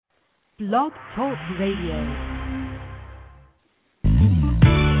Blog Talk Radio.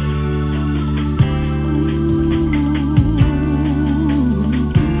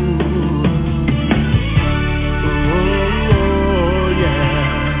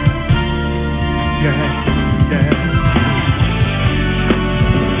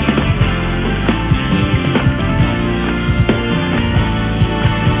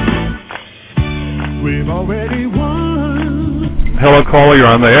 Hello, caller. You're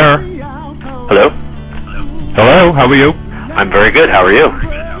on the air. Hello? Hello. How are you? I'm very good. How are you?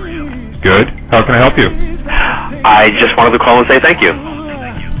 Good. How can I help you? I just wanted to call and say thank you.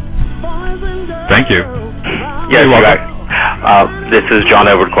 Thank you. Yes, you got. This is John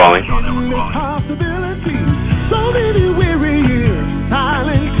Edward calling.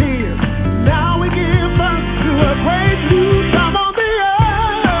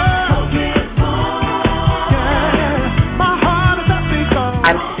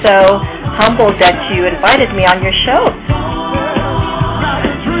 I'm so humbled that you invited me on your show.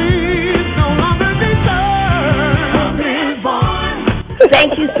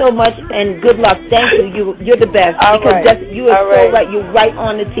 Thank you so much and good luck. Thank you. You're the best. You are so right. You're right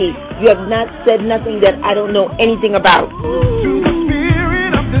on the tee. You have not said nothing that I don't know anything about.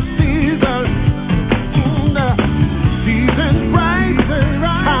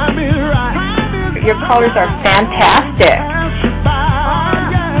 Your callers are fantastic.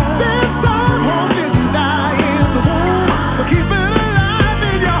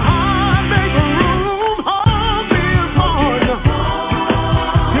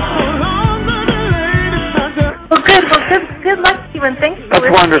 Good luck, Stephen. Thanks for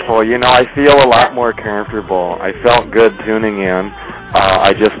That's wonderful. You know, I feel a lot more comfortable. I felt good tuning in.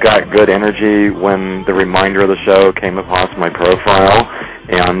 I just got good energy when the reminder of the show came across my profile.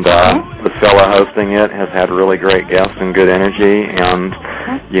 And the fellow hosting it has had really great guests and good energy. And,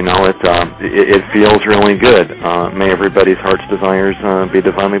 you know, it feels really good. May everybody's heart's desires be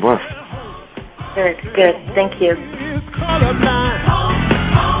divinely blessed. Very good. Thank you.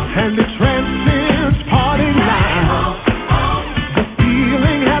 And the transcends parting line. The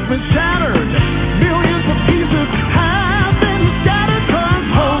feeling has been shattered. Millions of pieces have been scattered. 'Cause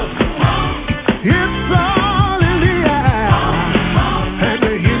hope, it's all in the air. And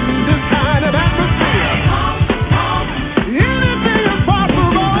in this kind of atmosphere, anything is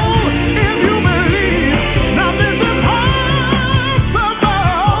possible if you believe. Nothing's impossible.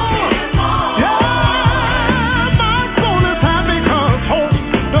 Yeah, my soul is happy 'cause hope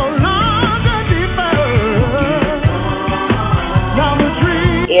no longer defers. Now the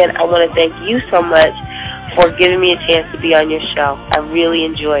dream. And I want to thank you so much for giving me a chance to be on your show. I really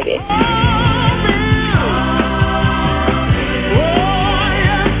enjoyed it.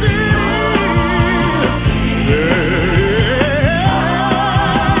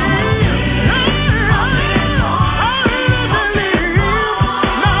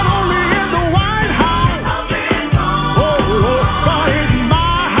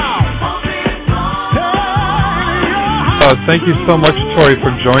 Thank you so much, Tori,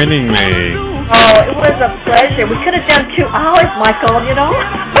 for joining me. Oh, it was a pleasure. We could have done 2 hours, Michael, you know?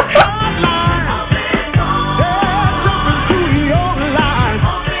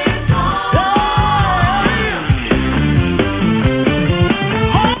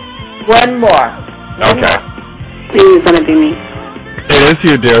 One more. Okay. Please, gonna be me. It is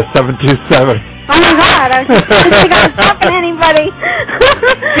you, dear. 727. Oh my God! I was just thinking I was talking to anybody.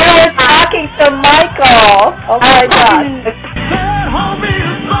 You were talking to Michael. Oh my God.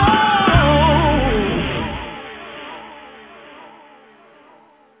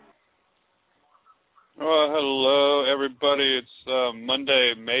 Well, hello, everybody. It's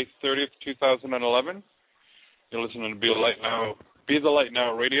Monday, May 30th, 2011. You're listening to Be the Light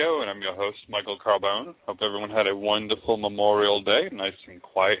Now Radio, and I'm your host, Michael Carbone. Hope everyone had a wonderful Memorial Day, nice and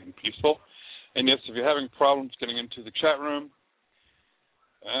quiet and peaceful. And yes, if you're having problems getting into the chat room,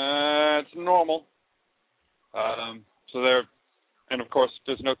 it's normal. And of course,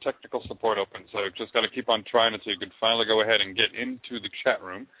 there's no technical support open, so you've just got to keep on trying until you can finally go ahead and get into the chat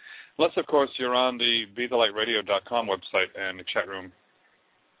room. Unless, of course, you're on the BeTheLightRadio.com website and the chat room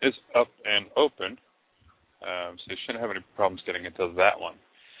is up and open, so you shouldn't have any problems getting into that one.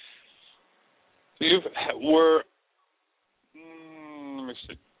 So let me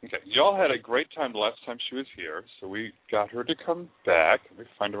see. Okay, y'all had a great time the last time she was here, so we got her to come back. Let me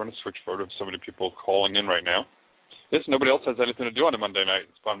find her on a switchboard with so many people calling in right now. Yes, nobody else has anything to do on a Monday night.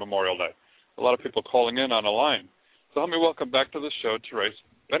 It's on Memorial Day. A lot of people calling in on a line. So help me welcome back to the show, Therese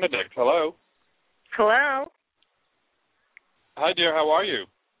Benedict. Hello. Hello. Hi, dear. How are you?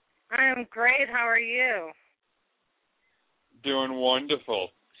 I'm great. How are you? Doing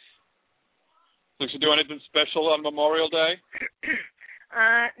wonderful. Did you do anything special on Memorial Day?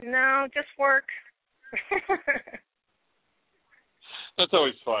 No, just work. That's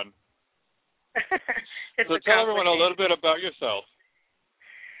always fun. So tell everyone a little bit about yourself.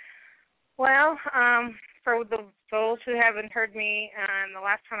 Well, for those who haven't heard me, the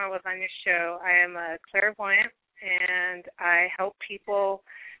last time I was on your show, I am a clairvoyant, and I help people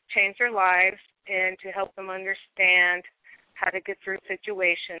change their lives and to help them understand how to get through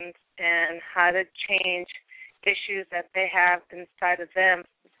situations and how to change issues that they have inside of them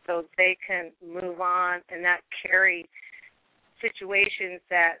so they can move on and not carry situations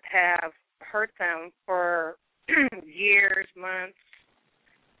that have hurt them for years, months.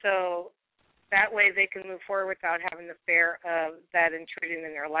 So that way they can move forward without having the fear of that intruding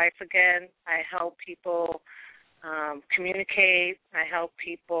in their life again. I help people communicate. I help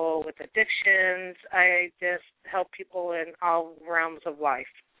people with addictions. I just help people in all realms of life.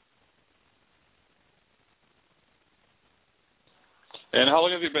 And how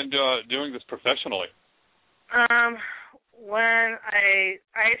long have you been doing this professionally? When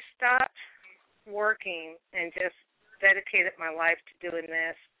I stopped working and just dedicated my life to doing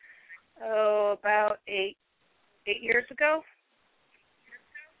this, about eight years ago.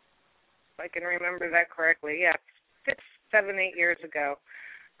 If I can remember that correctly. Yeah, 6, 7, 8 years ago.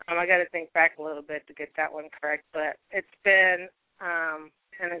 I got to think back a little bit to get that one correct, but it's been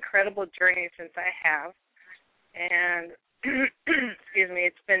an incredible journey since I have, and excuse me,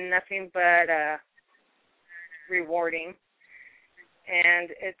 it's been nothing but rewarding, and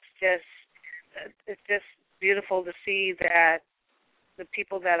it's just beautiful to see that the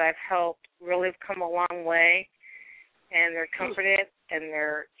people that I've helped really have come a long way, and they're comforted and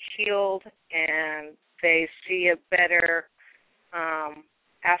they're healed, and they see a better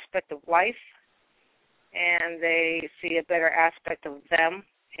aspect of life, and they see a better aspect of them,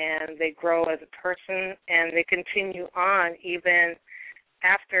 and they grow as a person, and they continue on even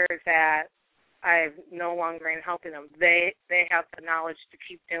after that I'm no longer in helping them. They have the knowledge to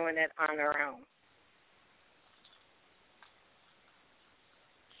keep doing it on their own.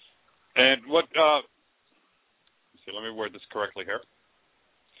 And what, let me word this correctly here.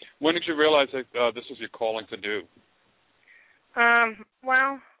 When did you realize that this was your calling to do?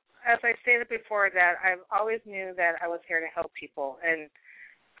 Well, as I stated before, that I've always knew that I was here to help people. And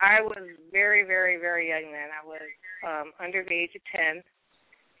I was very, very, very young then. I was under the age of 10.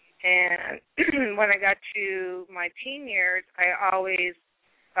 And when I got to my teen years, I always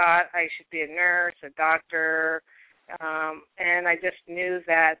thought I should be a nurse, a doctor, and I just knew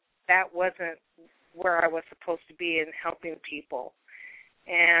that that wasn't where I was supposed to be in helping people.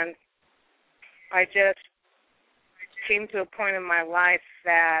 And I just came to a point in my life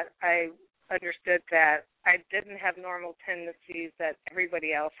that I understood that I didn't have normal tendencies that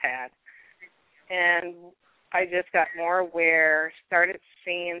everybody else had. And I just got more aware, started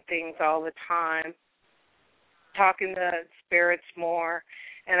seeing things all the time, talking to spirits more,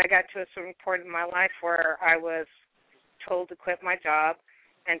 and I got to a certain point in my life where I was told to quit my job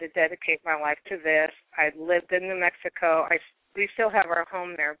and to dedicate my life to this. I lived in New Mexico. We still have our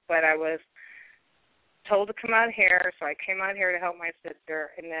home there, but I was told to come out here, so I came out here to help my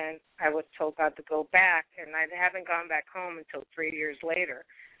sister, and then I was told not to go back, and I haven't gone back home until 3 years later.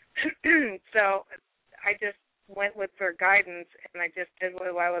 So I just went with their guidance, and I just did what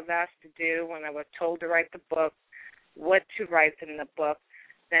I was asked to do. When I was told to write the book, what to write in the book,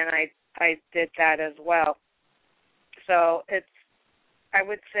 then I did that as well. So I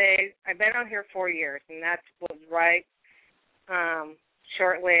would say I've been out here 4 years, and that was right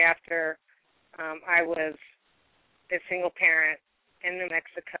shortly after I was a single parent in New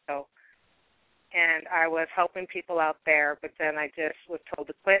Mexico, and I was helping people out there, but then I just was told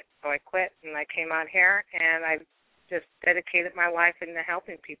to quit, so I quit, and I came out here, and I just dedicated my life into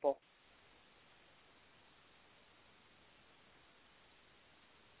helping people.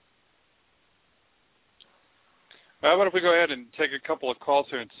 How about if we go ahead and take a couple of calls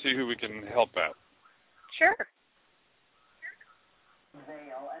here and see who we can help out? Sure.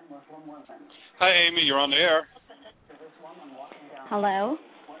 Hi, Amy. You're on the air. Hello.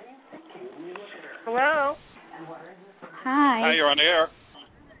 Hello. Hi. Hi, you're on the air.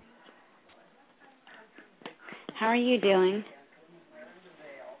 How are you doing?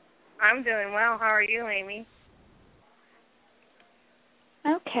 I'm doing well. How are you, Amy?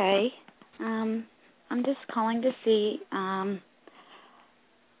 Okay. I'm just calling to see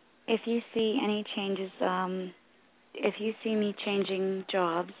if you see any changes, if you see me changing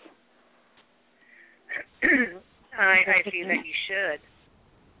jobs. I see that you should.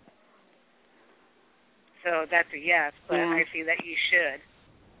 So that's a yes, but yeah. I see that you should.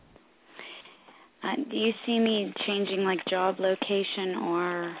 Do you see me changing, like, job location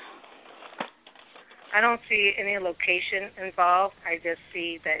or? I don't see any location involved. I just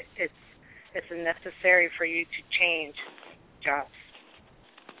see that it's necessary for you to change jobs.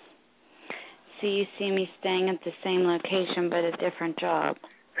 So you see me staying at the same location but a different job?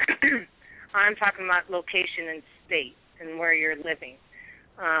 I'm talking about location and state and where you're living.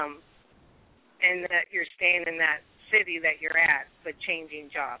 And that you're staying in that city that you're at but changing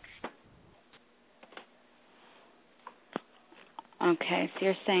jobs. Okay, so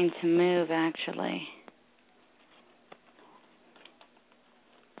you're saying to move, actually.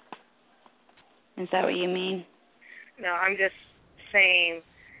 Is that what you mean? No, I'm just saying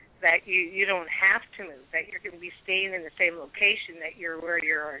that you don't have to move, that you're going to be staying in the same location that you're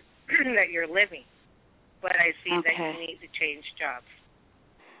that you're living. But I see that you need to change jobs.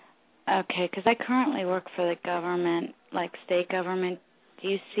 Okay, because I currently work for the government, like state government. Do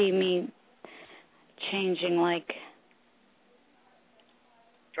you see me changing, like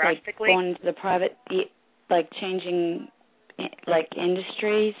drastically? Like going to the private, like changing, like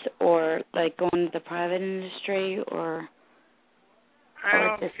industries, or like going to the private industry, or? I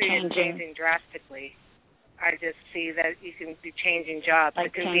don't see it changing drastically. I just see that you can be changing jobs. Like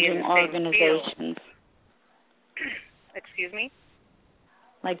it can changing be in the organizations. Same field. Excuse me?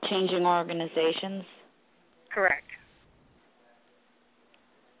 Like changing organizations? Correct.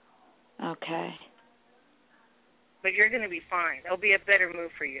 Okay. But you're going to be fine. It'll be a better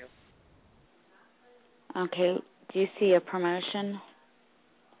move for you. Okay. Do you see a promotion?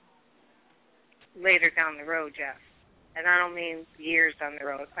 Later down the road, yes. And I don't mean years down the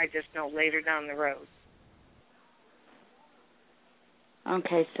road. I just know later down the road.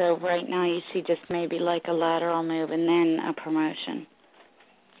 Okay, so right now you see just maybe like a lateral move and then a promotion.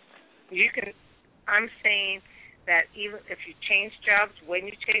 I'm saying that even if you change jobs, when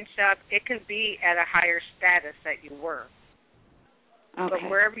you change jobs, it can be at a higher status that you were. Okay. But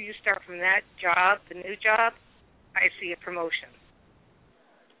wherever you start from that job, the new job, I see a promotion.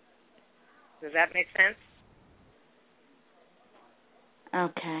 Does that make sense?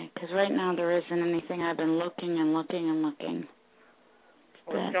 Okay, because right now there isn't anything. I've been looking and looking and looking.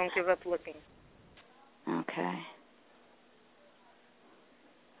 Well, don't give up looking. Okay.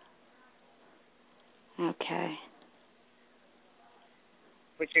 Okay.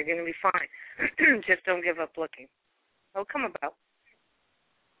 But you're going to be fine. Just don't give up looking. It'll come about.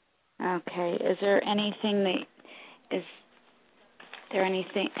 Okay. Is there anything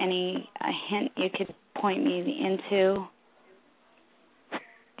any hint you could point me into?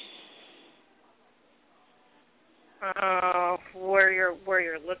 Where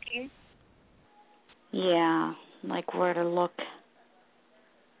you're looking? Yeah, like where to look.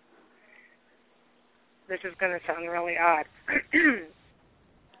 This is going to sound really odd.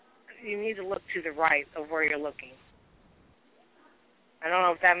 You need to look to the right of where you're looking. I don't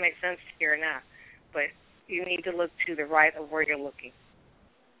know if that makes sense to you or not, but you need to look to the right of where you're looking.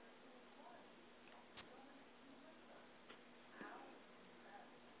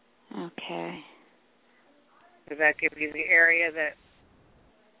 Okay. Does that give you the area that...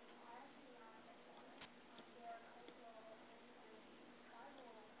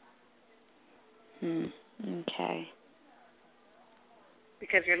 Okay.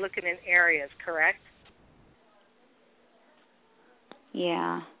 Because you're looking in areas, correct?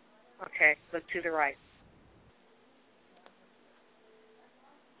 Yeah. Okay, look to the right.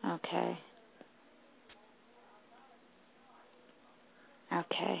 Okay.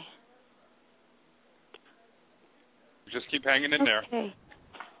 Okay. Just keep hanging in there. Okay.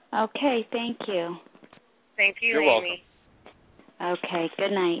 Okay, thank you. Thank you, You're Amy. welcome. Okay,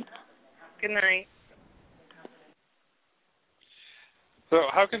 good night. Good night. So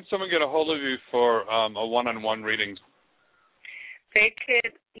how can someone get a hold of you for a one-on-one reading? They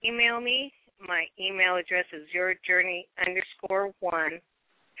could email me. My email address is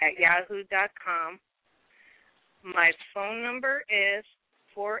yourjourney_1@yahoo.com. My phone number is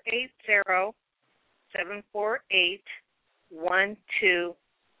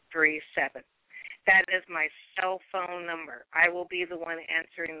 480-748-1237. That is my cell phone number. I will be the one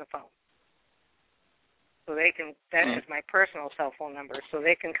answering the phone. So that is my personal cell phone number, so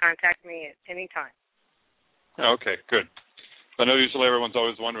they can contact me at any time. Okay, good. I know usually everyone's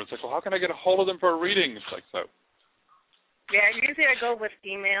always wondering, it's like, well, how can I get a hold of them for a reading? It's like, so. Yeah, usually I go with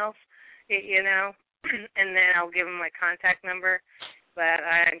emails, and then I'll give them my contact number, but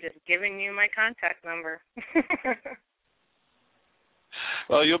I'm just giving you my contact number.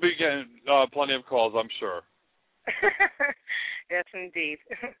 Well, you'll be getting plenty of calls, I'm sure. Yes, indeed.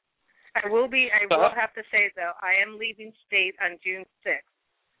 I will have to say, though, I am leaving state on June 6th.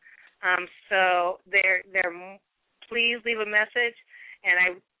 So please leave a message, and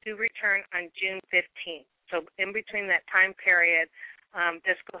I do return on June 15th. So in between that time period,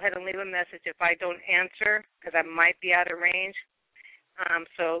 just go ahead and leave a message if I don't answer, because I might be out of range.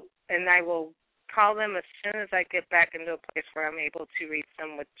 And I will call them as soon as I get back into a place where I'm able to reach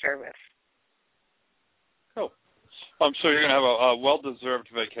them with service. Cool. So you're going to have a well-deserved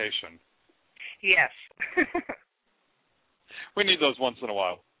vacation. Yes. We need those once in a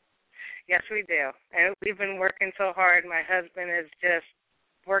while. Yes, we do. And we've been working so hard. My husband is just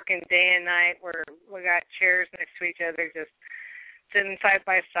working day and night. We got chairs next to each other, just sitting side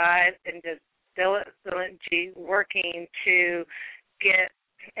by side and just diligently working to get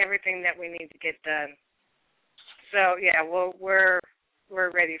everything that we need to get done. So yeah, we're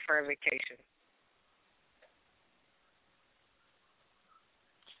ready for a vacation.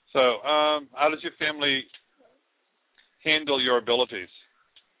 So, how does your family handle your abilities?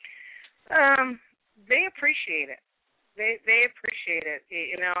 They appreciate it. They appreciate it.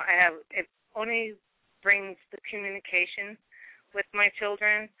 You know, it only brings the communication with my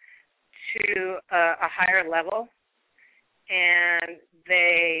children to a higher level, and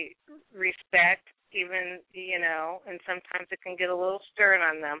they respect, even, you know, and sometimes it can get a little stern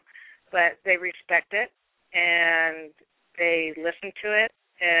on them, but they respect it and they listen to it.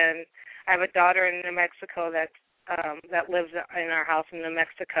 And I have a daughter in New Mexico that lives in our house in New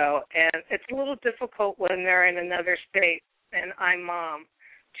Mexico, and it's a little difficult when they're in another state and I'm mom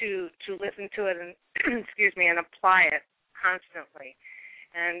to listen to it and excuse me, and apply it constantly.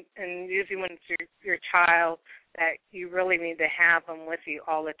 And usually when it's your child, that you really need to have them with you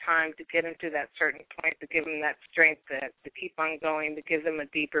all the time to get them to that certain point, to give them that strength to keep on going, to give them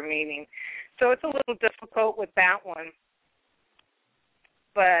a deeper meaning. So it's a little difficult with that one.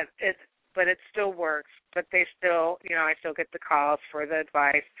 But it still works. But they still, you know, I still get the calls for the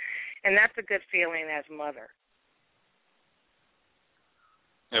advice, and that's a good feeling as a mother.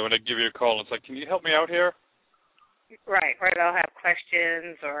 Yeah, when they give you a call, it's like, can you help me out here? Right, or they'll have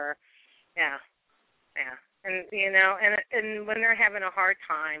questions, or yeah, and you know, and when they're having a hard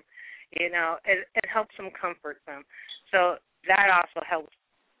time, you know, it helps them comfort them. So that also helps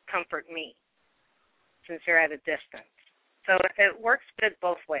comfort me, since they're at a distance. So it works good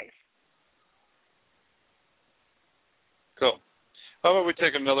both ways. Cool. How about we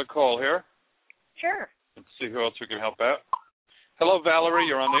take another call here? Sure. Let's see who else we can help out. Hello, Valerie.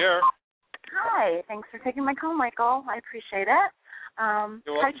 You're on the air. Hi. Thanks for taking my call, Michael. I appreciate it.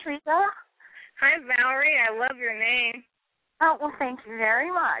 Hi, Teresa. Hi, Valerie. I love your name. Oh, well, thank you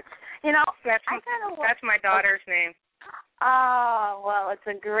very much. You know, that's my daughter's name. Oh, well, it's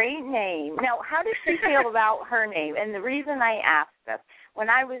a great name. Now, how does she feel about her name? And the reason I ask this, when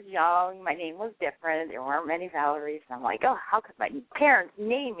I was young, my name was different. There weren't many Valeries. And I'm like, oh, how could my parents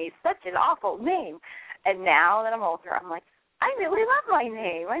name me such an awful name? And now that I'm older, I'm like, I really love my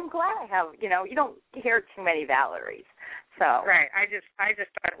name. I'm glad I have, you know, you don't hear too many Valeries. So right. I just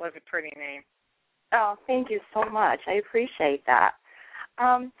thought it was a pretty name. Oh, thank you so much. I appreciate that.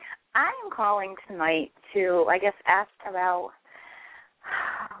 I am calling tonight to, I guess, ask about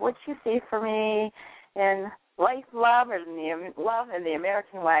what you see for me in life, love, and the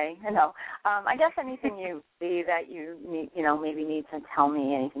American way. You know, I guess anything you see that you need, you know, maybe need to tell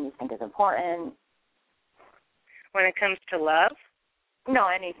me, anything you think is important. When it comes to love? No,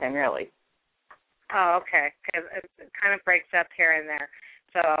 anything really. Oh, okay. Because it kind of breaks up here and there.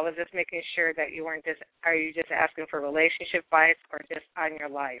 So I was just making sure that you weren't are you just asking for relationship advice or just on your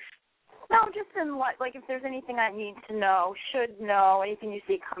life? No, just in like if there's anything I need to know, should know, anything you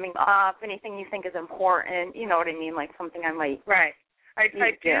see coming up, anything you think is important, you know what I mean, like something I might. Right. I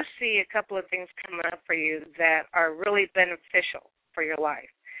do see a couple of things coming up for you that are really beneficial for your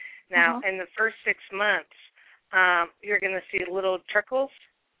life. Now, in the first 6 months, you're going to see little trickles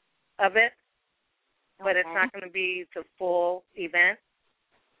of it, but it's not going to be the full event.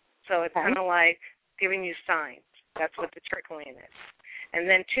 So it's kind of like giving you signs. That's what the trickling is. And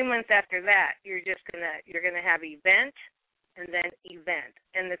then 2 months after that, you're gonna have event and then event,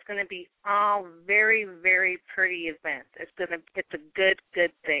 and it's gonna be all very, very pretty events. It's a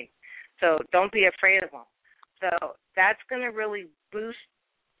good thing. So don't be afraid of them. So that's gonna really boost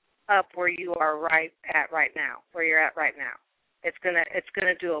up where you are right now, where you're at right now. It's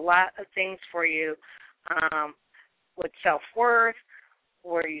gonna do a lot of things for you with self-worth,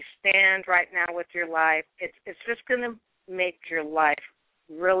 where you stand right now with your life. It's just gonna make your life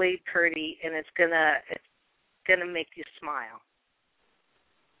really pretty, and it's gonna make you smile.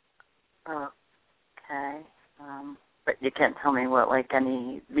 Okay. But you can't tell me what, like,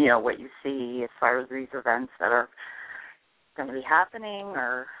 any, you know, what you see as far as these events that are going to be happening,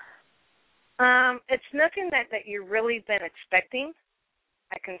 or? It's nothing that you've really been expecting.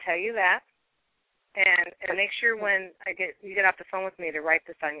 I can tell you that. And make sure when you get off the phone with me to write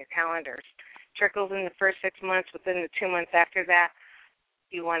this on your calendars. Trickles in the first 6 months, within the 2 months after that,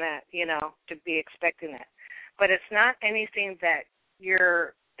 you want to be expecting it. But it's not anything that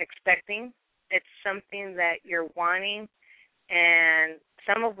you're expecting. It's something that you're wanting, and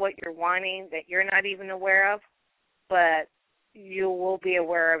some of what you're wanting that you're not even aware of, but you will be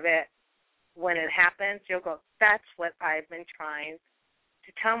aware of it when it happens. You'll go, that's what I've been trying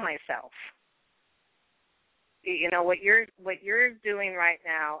to tell myself. What you're doing right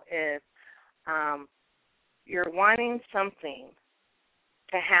now is you're wanting something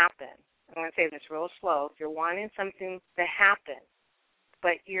to happen. I'm going to say this real slow. You're wanting something to happen,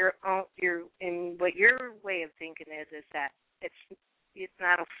 but what your way of thinking is that it's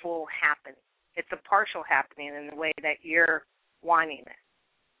not a full happening. It's a partial happening in the way that you're wanting it.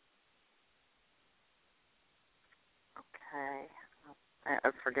 Okay.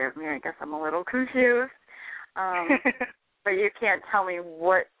 Forgive me. I guess I'm a little confused. But you can't tell me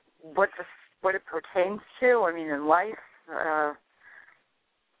what it pertains to. I mean, in life.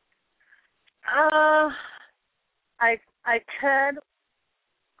 I could.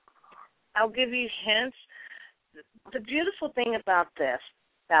 I'll give you hints. The beautiful thing about this,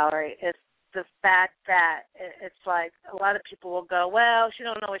 Valerie, is the fact that it's like a lot of people will go, well, she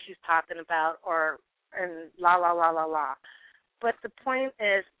don't know what she's talking about, and la la la la la. But the point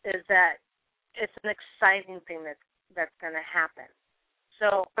is that it's an exciting thing that's going to happen.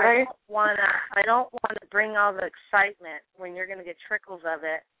 So I don't want to bring all the excitement when you're going to get trickles of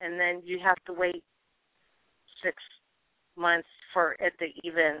it, and then you have to wait 6 months for it to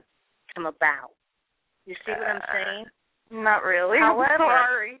even come about. You see what I'm saying? Not really. However,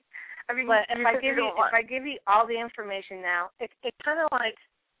 sorry. I mean, but if I give you all the information now, it kind of like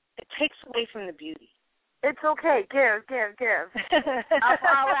it takes away from the beauty. It's okay. Give.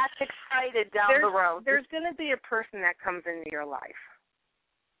 I'll act excited down the road. There's going to be a person that comes into your life.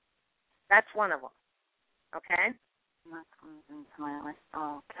 That's one of them. Okay? That comes into my life.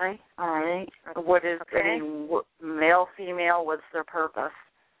 Okay. All right. What is male, female? What's their purpose?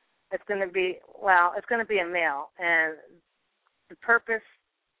 It's going to be a male, and the purpose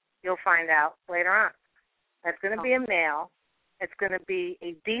you'll find out later on. It's going to be a male. It's going to be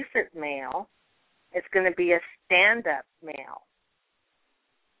a decent male. It's going to be a stand-up male.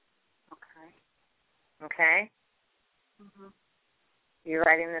 Okay? Mm-hmm. You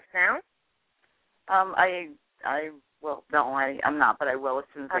writing this down? I will. No, I'm not, but I will as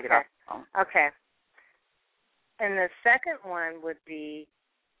soon as I get off the phone. Okay. And the second one would be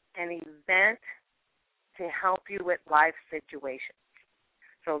an event to help you with life situations.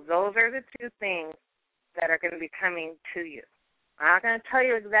 So those are the two things that are going to be coming to you. I'm not going to tell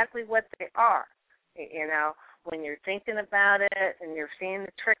you exactly what they are. When you're thinking about it and you're seeing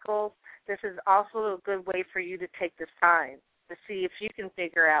the trickles, this is also a good way for you to take the signs to see if you can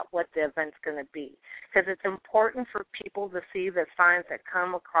figure out what the event's going to be. Because it's important for people to see the signs that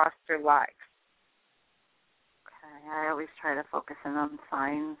come across their lives. Okay, I always try to focus in on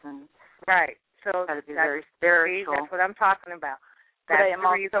signs and right. So try to be very spiritual. That's what I'm talking about. But I am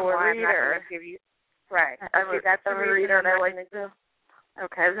also a reader. Right. I'm a reader, and I like to.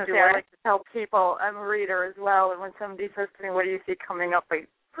 Okay, I was going to say, I like to tell people I'm a reader as well, and when somebody says to me, what do you see coming up, I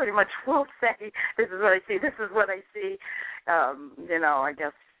pretty much will say, this is what I see, this is what I see. I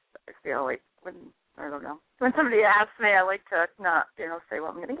guess I feel like when somebody asks me, I like to not, say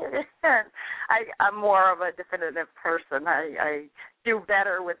what I'm going to get. I'm more of a definitive person. I do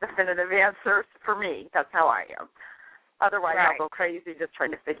better with definitive answers for me. That's how I am. Otherwise, I'll go crazy just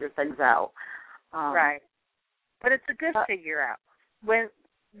trying to figure things out. Right. But it's a good figure out. When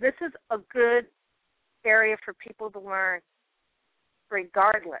this is a good area for people to learn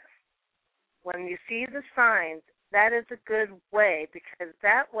regardless. When you see the signs, that is a good way, because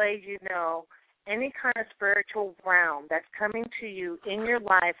that way any kind of spiritual realm that's coming to you in your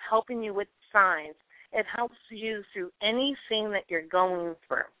life, helping you with signs, it helps you through anything that you're going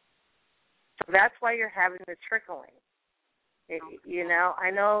through. So that's why you're having the trickling.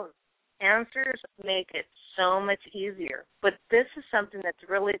 I know answers make it so much easier, but this is something that's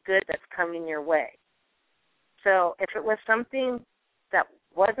really good that's coming your way. So if it was something that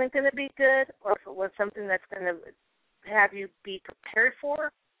wasn't going to be good, or if it was something that's going to have you be prepared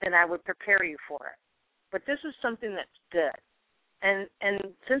for, then I would prepare you for it. But this is something that's good. And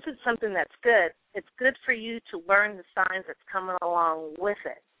since it's something that's good, it's good for you to learn the signs that's coming along with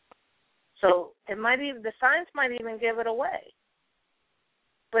it. So the signs might even give it away.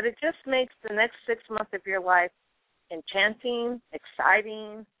 But it just makes the next 6 months of your life enchanting,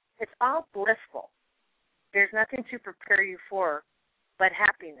 exciting, It's all blissful. There's nothing to prepare you for but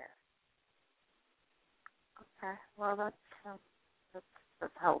happiness. Okay. Well, that's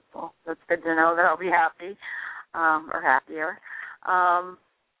helpful. That's good to know that I'll be happy or happier.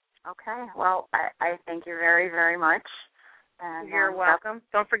 Okay. Well, I thank you very, very much. And, you're welcome.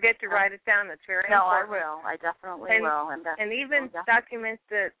 Don't forget to write it down. That's very important. No, I will. I definitely will. And even document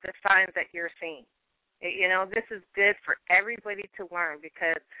the signs that you're seeing. This is good for everybody to learn,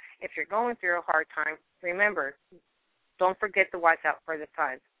 because if you're going through a hard time, remember, don't forget to watch out for the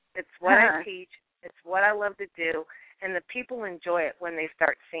signs. It's what I teach. It's what I love to do, and the people enjoy it when they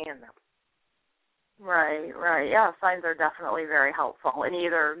start seeing them. Right. Yeah, signs are definitely very helpful, and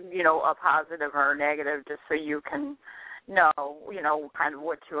either, a positive or a negative, just so you can know, kind of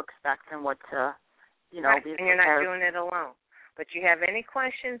what to expect and what to, right. be prepared. And you're not doing it alone. But you have any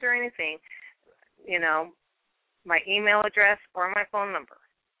questions or anything, my email address or my phone number.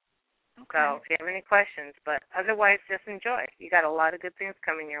 Okay. So if you have any questions, but otherwise, just enjoy. You got a lot of good things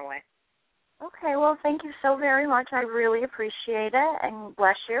coming your way. Okay, well, thank you so very much. I really appreciate it, and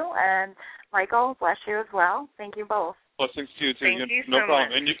bless you. And Michael, bless you as well. Thank you both. Blessings to you too. Thank you no so problem.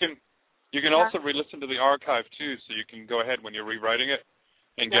 much. And you can also re-listen to the archive too, so you can go ahead when you're rewriting it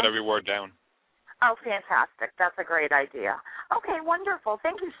and get every word down. Oh, fantastic! That's a great idea. Okay, wonderful.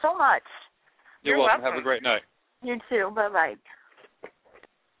 Thank you so much. You're welcome. Have a great night. You too. Bye-bye.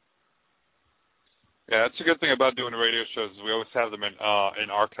 Yeah, that's a good thing about doing radio shows. Is we always have them in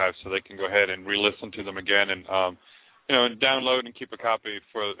archives, so they can go ahead and re-listen to them again, and and download and keep a copy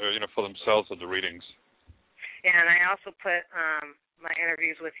for for themselves of the readings. Yeah, and I also put my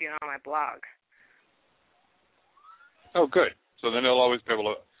interviews with you on my blog. Oh, good. So then they'll always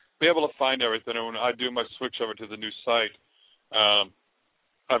be able to find everything. And when I do my switch over to the new site,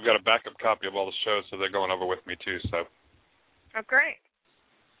 I've got a backup copy of all the shows, so they're going over with me too. So. Oh, great.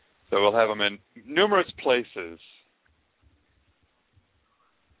 So we'll have them in numerous places.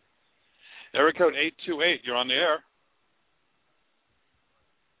 Area code 828, you're on the air.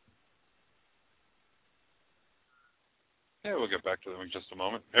 Yeah, we'll get back to them in just a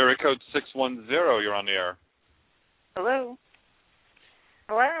moment. Area code 610, you're on the air. Hello.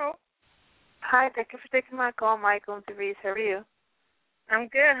 Hello. Hi, thank you for taking my call, Michael and Therese. How are you? I'm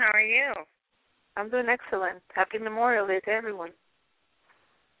good. How are you? I'm doing excellent. Happy Memorial Day to everyone.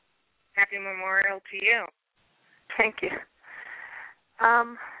 Happy Memorial to you. Thank you.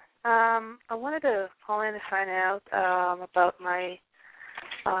 I wanted to call in to find out about my.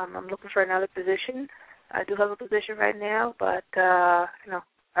 I'm looking for another position. I do have a position right now, but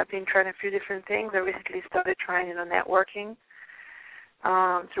I've been trying a few different things. I recently started trying, networking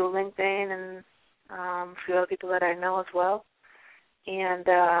through LinkedIn and a few other people that I know as well. And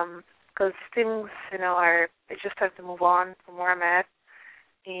because things, it's just time to move on from where I'm at.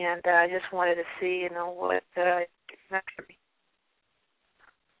 And I just wanted to see, what next for me.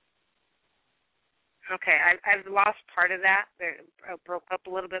 Okay, I've lost part of that. I broke up a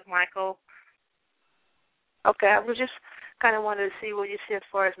little bit, Michael. Okay, I was just kind of wanted to see what you see as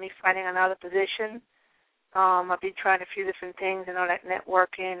far as me finding another position. I've been trying a few different things, like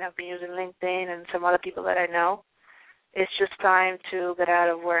networking. I've been using LinkedIn and some other people that I know. It's just time to get out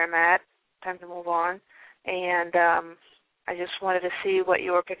of where I'm at, time to move on. And I just wanted to see what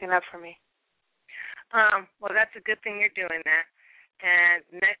you were picking up for me. Well, that's a good thing you're doing that. And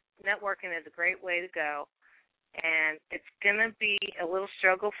networking is a great way to go. And it's going to be a little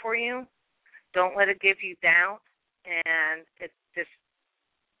struggle for you. Don't let it give you doubt. And it's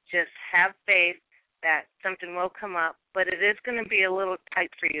just have faith that something will come up. But it is going to be a little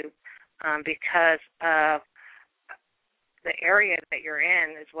tight for you because of the area that you're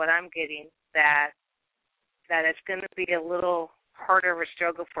in is what I'm getting, that it's going to be a little harder of a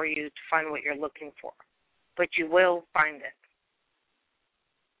struggle for you to find what you're looking for. But you will find it.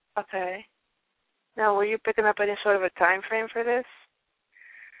 Okay. Now, were you picking up any sort of a time frame for this?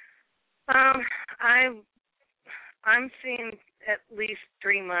 I'm seeing at least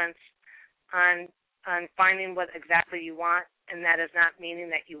 3 months on finding what exactly you want, and that is not meaning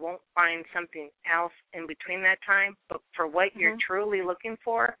that you won't find something else in between that time, but for what you're truly looking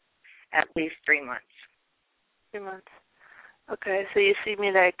for, at least 3 months. 3 months. Okay, so you see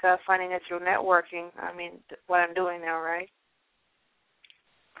me finding it through networking. I mean, what I'm doing now, right?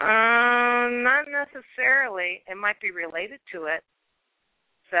 Not necessarily. It might be related to it.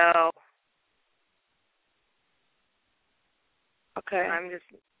 So. Okay. I'm just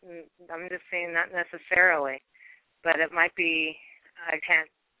saying not necessarily, but it might be.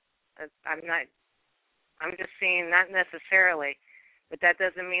 I'm just saying not necessarily, but that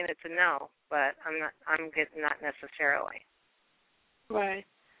doesn't mean it's a no. But I'm getting not necessarily. Right.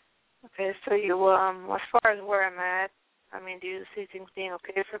 Okay, so you, as far as where I'm at, I mean, do you see things being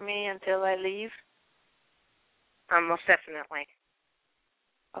okay for me until I leave? Most definitely.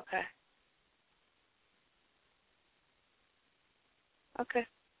 Okay. Okay.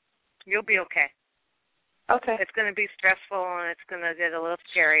 You'll be okay. Okay. It's going to be stressful and it's going to get a little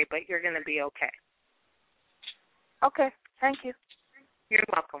scary, but you're going to be okay. Okay. Thank you. You're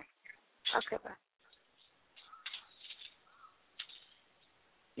welcome. Okay, bye.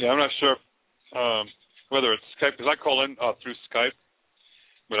 Yeah, I'm not sure whether it's Skype, because I call in through Skype.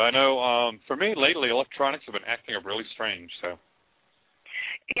 But I know for me lately, electronics have been acting up really strange. So.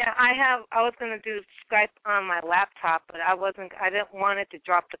 Yeah, I was going to do Skype on my laptop, but I didn't want it to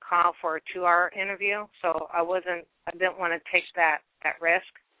drop the call for a 2-hour interview, so I didn't want to take that risk.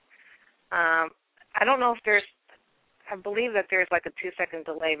 I don't know if I believe that there's like a 2-second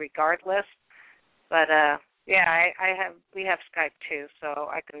delay regardless, but yeah, we have Skype too, so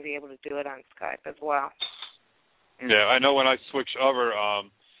I can be able to do it on Skype as well. Yeah, I know when I switch over,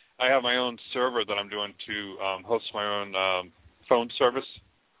 I have my own server that I'm doing to host my own phone service.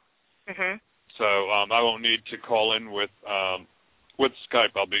 Mhm. So I won't need to call in with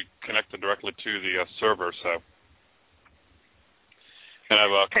Skype. I'll be connected directly to the server. So, and I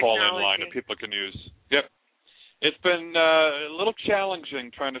have a call-in line that people can use. Yep. It's been a little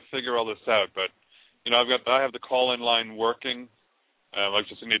challenging trying to figure all this out, but you know, I have the call-in line working. I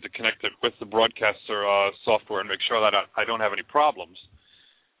just need to connect it with the broadcaster software and make sure that I don't have any problems.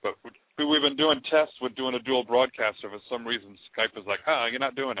 But we've been doing tests with doing a dual broadcaster. For some reason, Skype is like, you're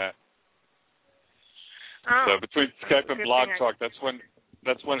not doing that. Oh, so between Skype and Blog Talk, that's when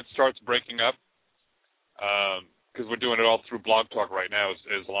it starts breaking up. Because we're doing it all through Blog Talk right now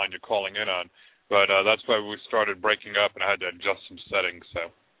is the line you're calling in on. But that's why we started breaking up, and I had to adjust some settings.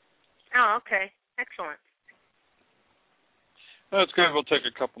 So. Oh, okay. Excellent. That's good. We'll take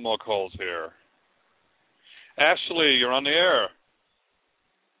a couple more calls here. Ashley, you're on the air.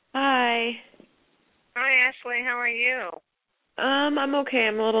 Hi. Hi, Ashley. How are you? I'm okay.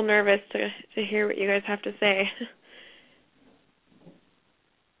 I'm a little nervous to hear what you guys have to say.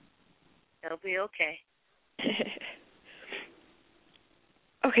 It'll be okay.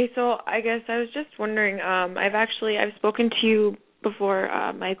 Okay, so I guess I was just wondering, I've spoken to you before,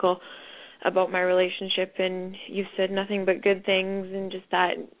 Michael, about my relationship, and you've said nothing but good things, and just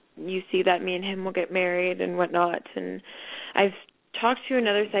that you see that me and him will get married and whatnot. And I've talked to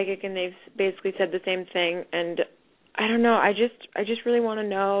another psychic, and they've basically said the same thing. And I don't know. I just really want to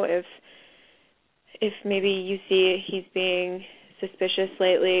know if maybe you see he's being suspicious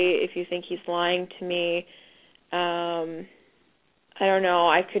lately, if you think he's lying to me. I don't know.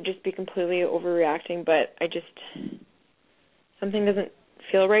 I could just be completely overreacting, but something doesn't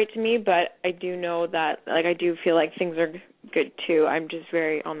feel right to me, but I do know that, I do feel like things are good too. I'm just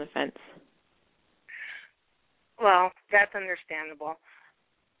very on the fence. Well, that's understandable.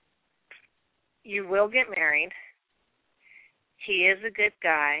 You will get married. He is a good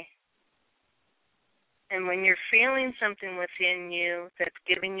guy. And when you're feeling something within you that's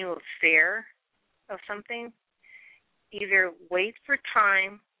giving you a fear of something, either wait for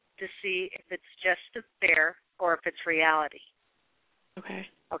time to see if it's just a fear or if it's reality. Okay.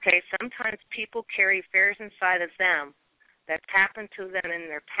 Okay, sometimes people carry fears inside of them that's happened to them in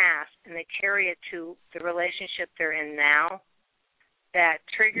their past, and they carry it to the relationship they're in now that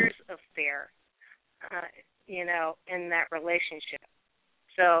triggers a fear, in that relationship.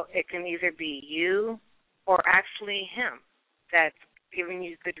 So it can either be you or actually him that's giving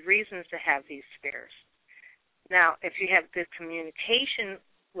you good reasons to have these fears. Now, if you have good communication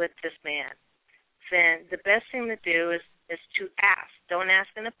with this man, then the best thing to do is to ask. Don't ask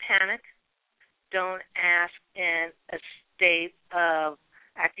in a panic. Don't ask in a state of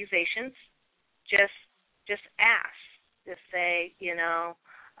accusations. Just ask. Just say,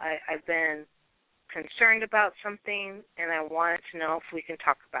 I've been concerned about something, and I wanted to know if we can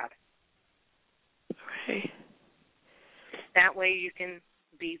talk about it. Okay. That way you can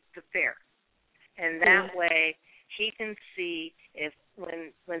beat the fear. And that way he can see if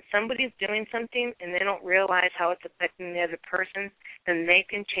when somebody's doing something and they don't realize how it's affecting the other person, then they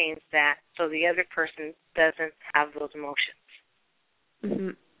can change that so the other person doesn't have those emotions.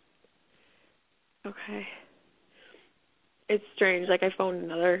 Mhm. Okay. It's strange. I phoned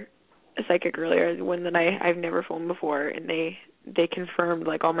another psychic earlier, one that I've never phoned before, and they confirmed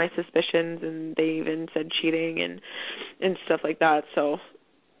all my suspicions, and they even said cheating and stuff like that. So.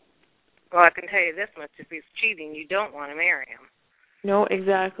 Well, I can tell you this much: if he's cheating, you don't want to marry him. No,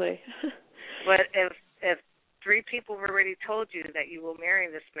 exactly. But if 3 people have already told you that you will marry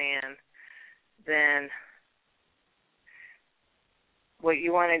this man, then, what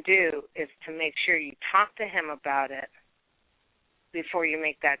you want to do is to make sure you talk to him about it before you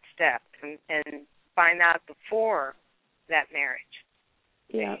make that step, and find out before that marriage.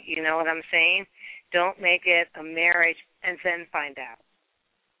 Yeah. You know what I'm saying? Don't make it a marriage and then find out.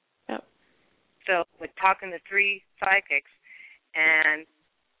 Yep. So with talking to 3 psychics, and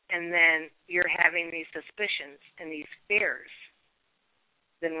then you're having these suspicions and these fears,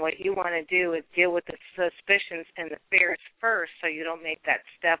 then what you want to do is deal with the suspicions and the fears first, so you don't make that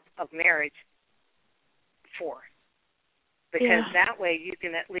step of marriage before. Because that way you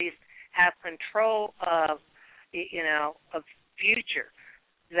can at least have control of, of future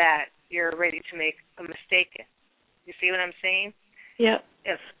that you're ready to make a mistake in. You see what I'm saying? Yeah.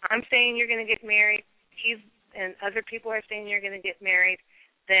 If I'm saying you're going to get married, and other people are saying you're going to get married,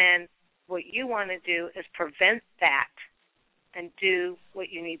 then what you want to do is prevent that and do what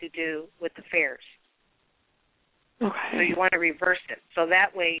you need to do with the fears. Okay. So you want to reverse it. So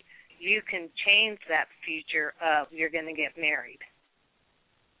that way you can change that future of you're going to get married.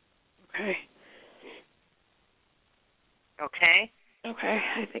 Okay. Okay? Okay.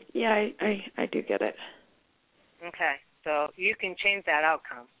 I think, I do get it. Okay. So you can change that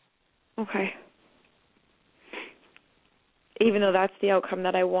outcome. Okay. Even though that's the outcome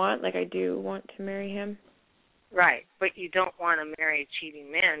that I want, like I do want to marry him. Right. But you don't want to marry a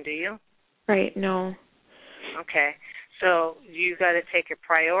cheating man, do you? Right. No. Okay. So you got to take a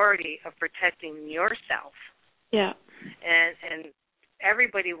priority of protecting yourself. Yeah. And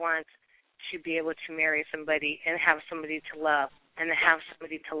everybody wants to be able to marry somebody and have somebody to love and have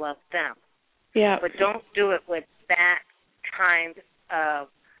somebody to love them. Yeah. But don't do it with that kind of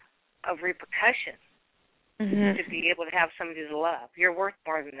repercussion to be able to have somebody to love. You're worth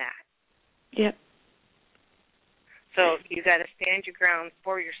more than that. Yep. So you got to stand your ground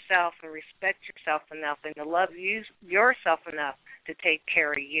for yourself and respect yourself enough and to love yourself enough to take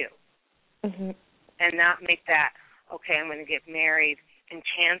care of you. And not make that, okay, I'm going to get married and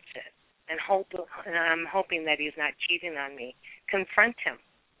chance it and I'm hoping that he's not cheating on me. Confront him.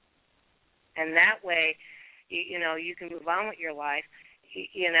 And that way, you can move on with your life,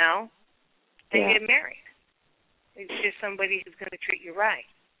 and get married. It's just somebody who's going to treat you right.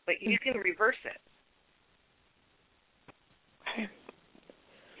 But you can reverse it. Okay.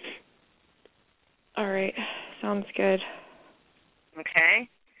 All right. Sounds good. Okay?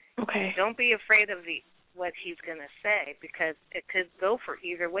 Okay. Don't be afraid of what he's going to say, because it could go for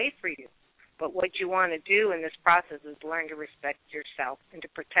either way for you. But what you want to do in this process is learn to respect yourself and to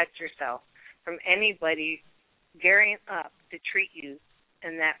protect yourself from anybody gearing up to treat you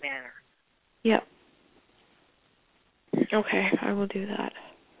in that manner. Yep. Okay, I will do that.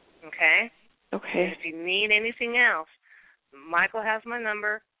 Okay? Okay. And if you need anything else, Michael has my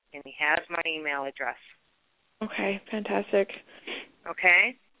number, and he has my email address. Okay, fantastic.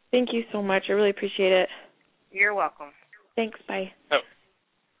 Okay? Thank you so much. I really appreciate it. You're welcome. Thanks. Bye. Oh,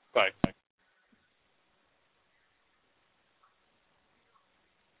 bye.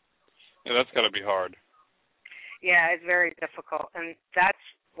 Yeah, that's got to be hard. Yeah, it's very difficult, and that's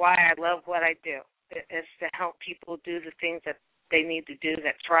why I love what I do, is to help people do the things that they need to do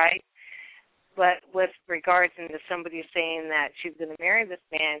that's right. But with regards to somebody saying that she's going to marry this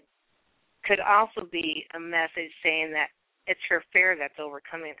man, could also be a message saying that it's her fear that's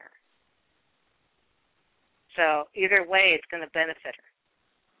overcoming her. So either way, it's going to benefit her.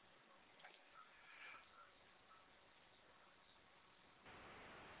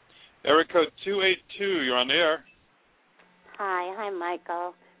 Area code 282, you're on the air. Hi,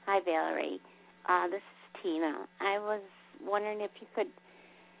 Michael. Hi, Valerie. This is Tina. I was wondering if you could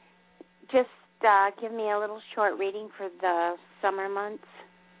just give me a little short reading for the summer months.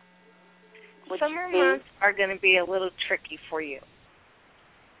 Summer months are going to be a little tricky for you.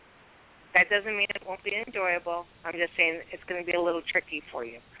 That doesn't mean it won't be enjoyable. I'm just saying it's going to be a little tricky for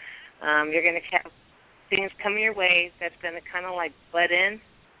you. You're going to have things come your way that's going to kind of like butt in.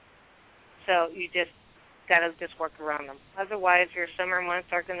 So you just got to just work around them. Otherwise, your summer months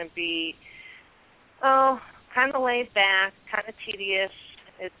are going to be, kind of laid back, kind of tedious.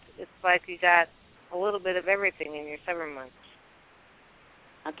 It's like you got a little bit of everything in your summer months.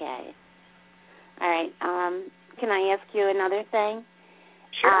 Okay. All right. Can I ask you another thing?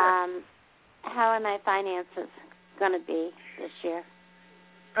 Sure. How are my finances going to be this year?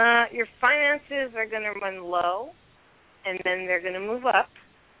 Your finances are going to run low, and then they're going to move up.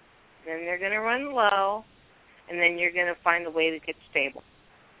 Then they're going to run low, and then you're going to find a way to get stable.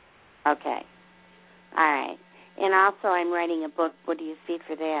 Okay. All right. And also, I'm writing a book. What do you see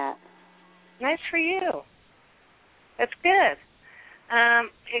for that? Nice for you. That's good.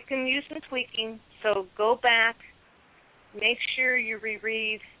 It can use some tweaking, so go back make sure you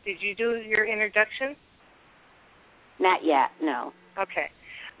reread. Did you do your introduction? Not yet, no. Okay.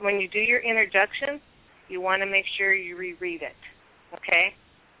 When you do your introduction, you want to make sure you reread it, okay?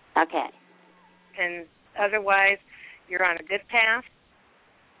 Okay. And otherwise, you're on a good path.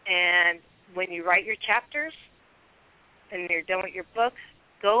 And when you write your chapters and you're done with your book,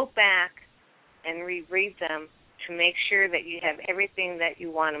 go back and reread them to make sure that you have everything that you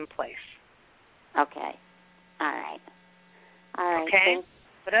want in place. Okay. All right. Okay?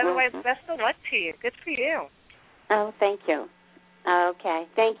 But otherwise, best of luck to you. Good for you. Oh, thank you. Okay.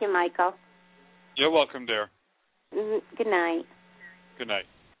 Thank you, Michael. You're welcome, dear. Good night. Good night.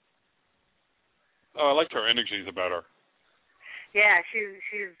 Oh, I liked her energies about her. Yeah,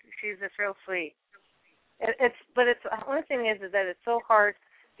 she's just real sweet. But the only thing is that it's so hard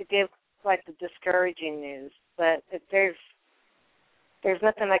to give like the discouraging news. But there's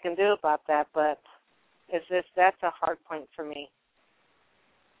nothing I can do about that. But it's just that's a hard point for me.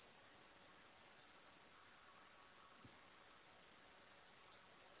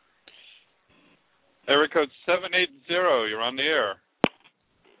 Area code 780, you're on the air.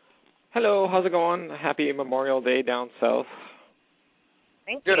 Hello, how's it going? Happy Memorial Day down south.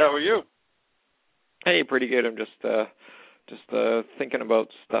 Thank you. Good, how are you? Hey, pretty good. I'm just thinking about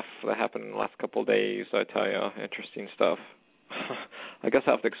stuff that happened in the last couple of days. I tell you, interesting stuff. I guess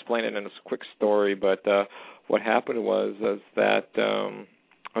I have to explain it in a quick story, but what happened was that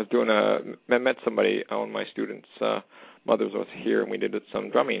I was I met somebody, one of my students' mothers was here, and we did some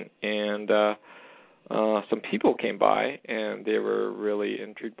drumming, and some people came by, and they were really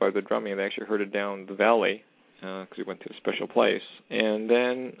intrigued by the drumming. They actually heard it down the valley because we went to a special place. And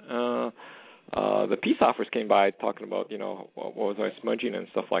then the peace officers came by talking about, what was I smudging and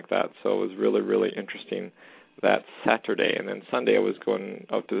stuff like that. So it was really, really interesting that Saturday. And then Sunday I was going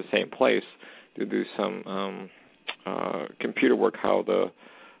out to the same place to do some computer work, how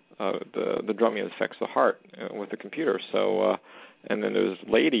the drumming affects the heart with the computer. So and then there was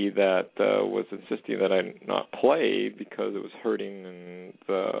a lady that was insisting that I not play because it was hurting and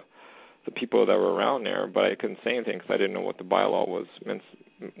the people that were around there, but I couldn't say anything because I didn't know what the bylaw was,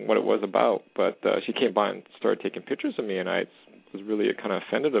 what it was about. But she came by and started taking pictures of me, and I was really kind of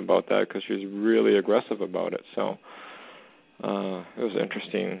offended about that because she was really aggressive about it. So it was an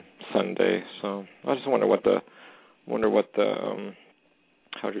interesting Sunday. So I just wonder what the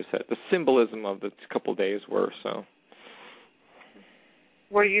how do you say it, the symbolism of the couple days were. So.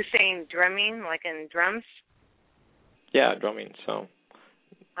 Were you saying drumming, like in drums? Yeah, drumming. So.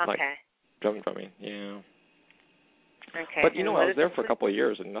 Okay. Like drumming, yeah. Okay. But I was there for a couple of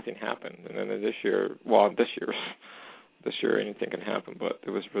years and nothing happened. And then this year anything can happen. But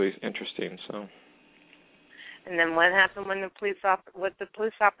it was really interesting. So. And then what happened when what the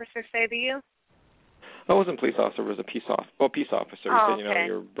police officer say to you? I wasn't a police officer. It was a peace officer. Oh, he said,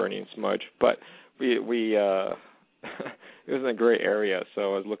 you're burning smudge. But we it was in a gray area,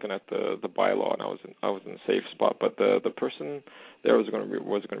 so I was looking at the bylaw, and I was in a safe spot. But the person there was going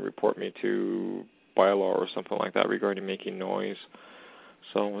to report me to bylaw or something like that regarding making noise.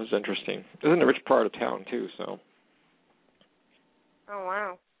 So it was interesting. It was in a rich part of town too. So. Oh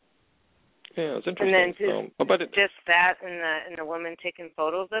wow. Yeah, it was interesting. And then just that and the woman taking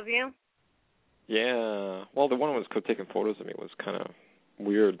photos of you. Yeah. Well, the one who was taking photos of me was kind of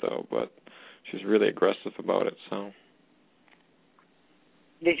weird though, but she was really aggressive about it. So.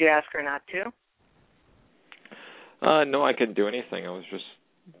 Did you ask her not to? No, I couldn't do anything. I was just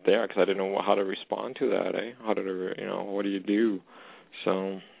there because I didn't know how to respond to that. How did what do you do?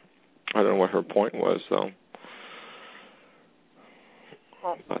 So I don't know what her point was. So.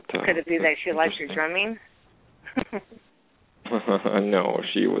 Well, could it be that she liked your drumming? No,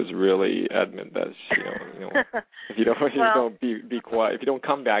 she was really adamant that if you don't be quiet, if you don't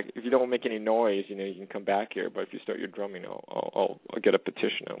come back, if you don't make any noise, you can come back here. But if you start your drumming, I'll get a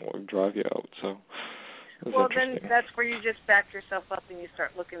petition and we'll drive you out. So. Well, then that's where you just back yourself up and you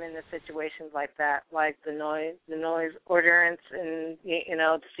start looking into situations like that, like the noise ordinance, and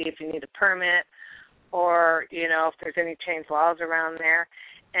to see if you need a permit, or if there's any change laws around there,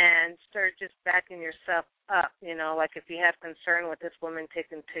 and start just backing yourself up. Like if you have concern with this woman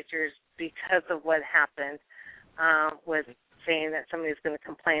taking pictures because of what happened, with saying that somebody's going to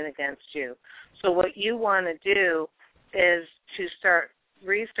complain against you. So what you want to do is to start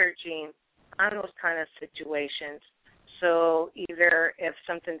researching on those kind of situations. So either if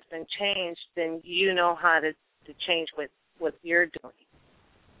something's been changed, then you know how to change what you're doing.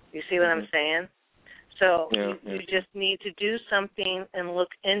 You see what I'm saying? So you just need to do something and look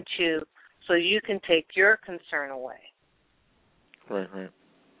into so you can take your concern away. Right.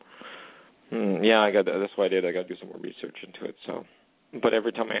 Yeah, that's what I did. I got to do some more research into it. So, but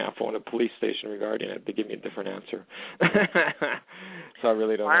every time I phone a police station regarding it, they give me a different answer. So I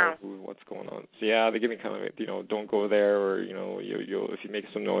really don't know what's going on. So yeah, they give me kind of don't go there, or you'll if you make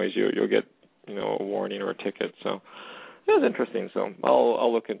some noise, you'll get a warning or a ticket. So it was interesting. So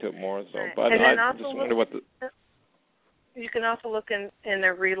I'll look into it more. So, but I just wonder what you can also look in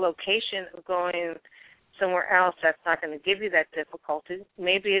the relocation of going somewhere else that's not going to give you that difficulty.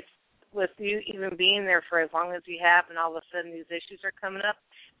 Maybe it's with you even being there for as long as you have, and all of a sudden these issues are coming up.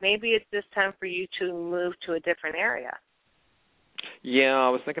 Maybe it's this time for you to move to a different area. Yeah, I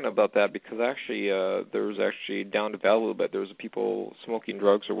was thinking about that because actually there was actually down the valley a little bit. There was people smoking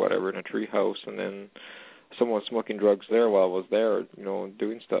drugs or whatever in a tree house, and then someone was smoking drugs there while I was there,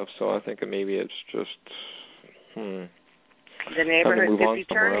 doing stuff. So I think maybe it's just the neighborhood could be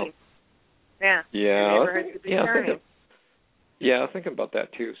turning. Yeah. Yeah. The neighborhood could be turning. I was thinking about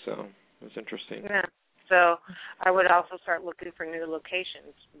that too. So it was interesting. Yeah. So I would also start looking for new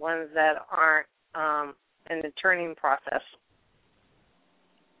locations, ones that aren't in the turning process.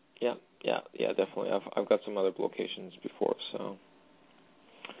 Yeah, definitely. I've got some other locations before, so.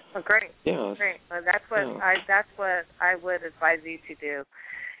 Oh, great. Yeah. Great. Well, that's what I would advise you to do.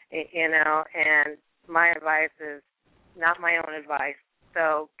 And my advice is not my own advice.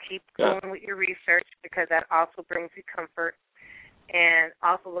 So keep going with your research, because that also brings you comfort. And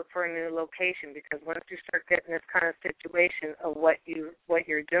also look for a new location, because once you start getting this kind of situation of what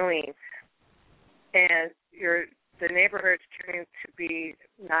you're doing, and the neighborhood's turning to be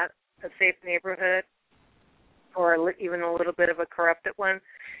not a safe neighborhood, or even a little bit of a corrupted one,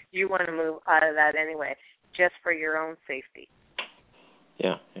 you want to move out of that anyway, just for your own safety.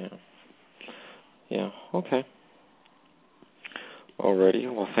 Yeah. Okay.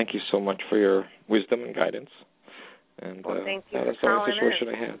 Alrighty. Well, thank you so much for your wisdom and guidance. And thank you that's for the only situation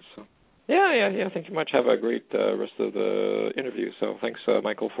I had. So. Yeah. Thank you much. Have a great rest of the interview. So thanks,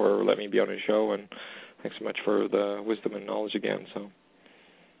 Michael, for letting me be on the show, and thanks so much for the wisdom and knowledge again. So.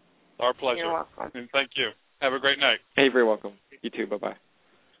 Our pleasure. You're welcome. And thank you. Have a great night. Hey, you're very welcome. You too. Bye-bye.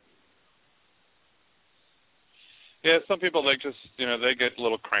 Yeah, some people, they just, they get a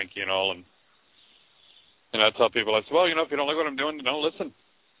little cranky and all, and I tell people, I say, well, if you don't like what I'm doing, don't listen.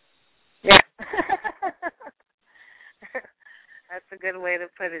 Yeah. That's a good way to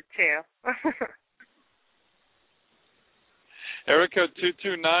put it, too. Area code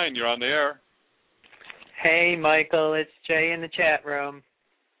 229, you're on the air. Hey, Michael, it's Jay in the chat room.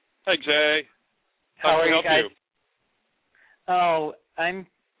 Hey, Jay. How are can I you help guys? you? Oh, I'm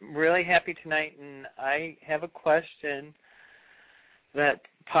really happy tonight, and I have a question that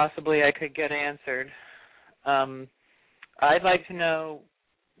possibly I could get answered. I'd like to know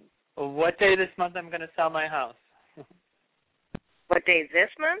what day this month I'm going to sell my house. What day this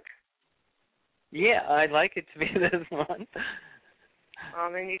month? Yeah, I'd like it to be this month.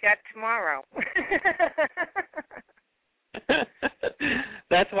 Well, then you got tomorrow.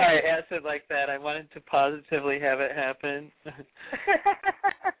 That's why I asked it like that. I wanted to positively have it happen.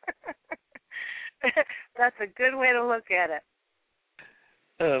 That's a good way to look at it.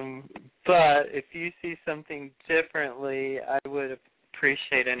 But if you see something differently, I would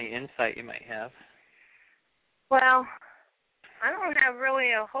appreciate any insight you might have. Well, I don't have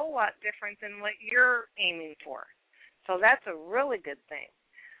really a whole lot different than what you're aiming for. So that's a really good thing.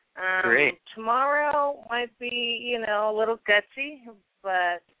 Great. Tomorrow might be, a little gutsy,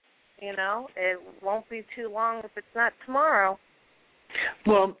 but, it won't be too long if it's not tomorrow.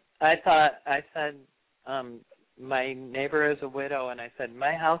 Well, I said, my neighbor is a widow, and I said,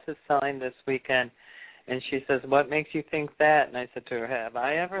 my house is selling this weekend. And she says, what makes you think that? And I said to her, have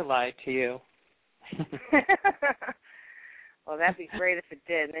I ever lied to you? Well, that'd be great if it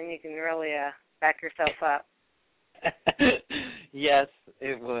did. Then you can really back yourself up. Yes,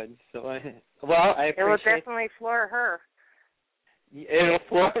 it would. So, I appreciate it will definitely floor her. It'll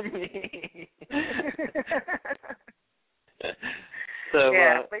floor me. So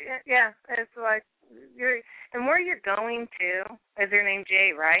yeah, but it's like and where you're going to is your name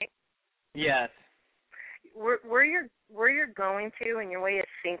Jay, right? Yes. Where you're going to and your way of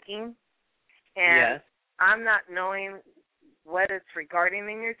thinking, and yes. I'm not knowing what it's regarding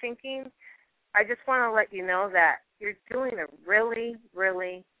in your thinking. I just want to let you know that you're doing a really,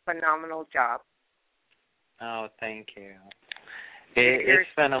 really phenomenal job. Oh, thank you. You're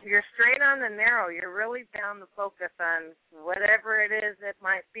straight on the narrow. You're really down to focus on whatever it is it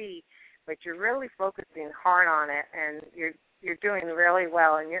might be, but you're really focusing hard on it, and you're doing really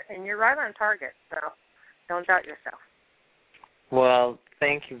well, and you're right on target. So don't doubt yourself. Well,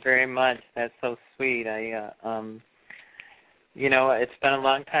 thank you very much. That's so sweet. it's been a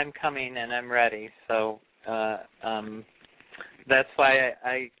long time coming, and I'm ready. So that's why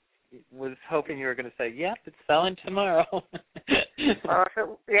I was hoping you were going to say, yep, it's selling tomorrow. Well,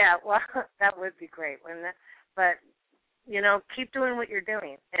 that would be great, wouldn't it? But, keep doing what you're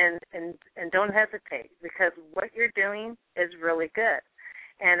doing, and don't hesitate, because what you're doing is really good.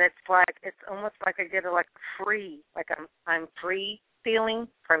 And it's almost like I get free, I'm free feeling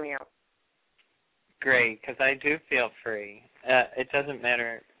from you. Great, because I do feel free. It doesn't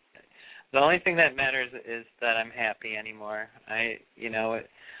matter. The only thing that matters is that I'm happy anymore.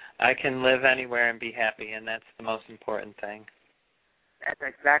 I can live anywhere and be happy, and that's the most important thing. That's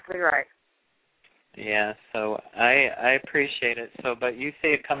exactly right. Yeah, so I appreciate it. But you see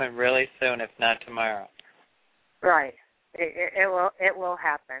it coming really soon, if not tomorrow. Right. It will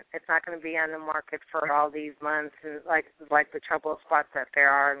happen. It's not going to be on the market for all these months, and like the trouble spots that there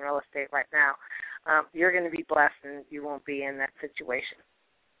are in real estate right now. You're going to be blessed, and you won't be in that situation.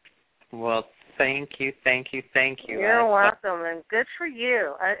 Well, thank you. You're welcome, and good for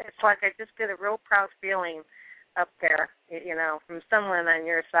you. It's like I just get a real proud feeling up there, from someone on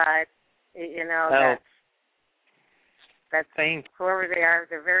your side, that's whoever they are.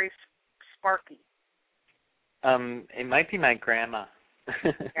 They're very sparky. It might be my grandma.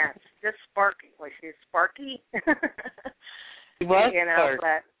 Yeah, it's just sparky. Was she sparky? She was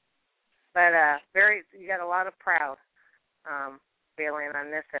sparky. But very. You got a lot of proud feeling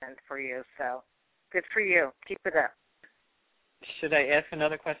on this end for you. So good for you. Keep it up. Should I ask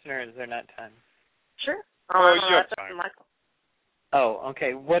another question, or is there not time? Sure. Sure. Michael. Oh,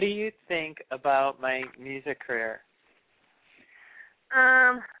 okay. What do you think about my music career?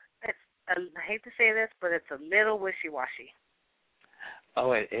 I hate to say this, but it's a little wishy-washy.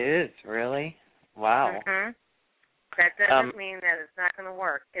 Oh, it is? Really? Wow. Mm-hmm. That doesn't mean that it's not going to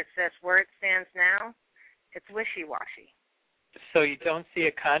work. It's just where it stands now, it's wishy-washy. So you don't see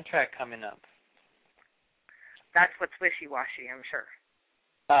a contract coming up? That's what's wishy-washy, I'm sure.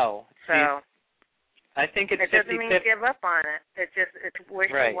 Oh. So I think it's 50-50. It doesn't mean give up on it. It's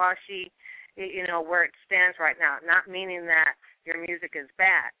wishy-washy, where it stands right now. Not meaning that your music is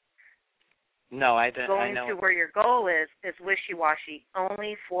bad. No, I don't. Going to where your goal is wishy-washy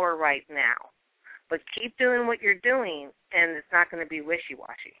only for right now. But keep doing what you're doing, and it's not going to be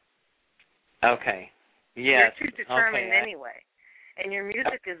wishy-washy. Okay. Yes. You're too determined anyway. And your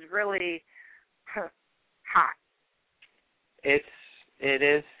music is really hot. It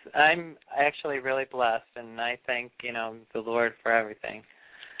is. I'm actually really blessed, and I thank, the Lord for everything.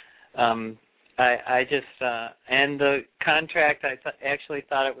 I just, and the contract, I actually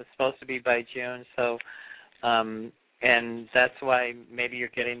thought it was supposed to be by June, so, and that's why maybe you're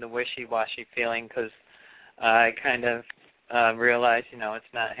getting the wishy-washy feeling, because I kind of realized,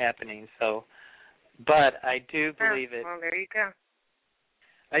 it's not happening, so, but I do believe it. Well, there you go.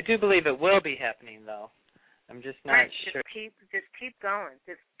 I do believe it will be happening, though. I'm just not sure. Just keep going.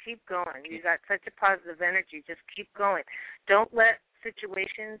 Just keep going. You got such a positive energy. Just keep going. Don't let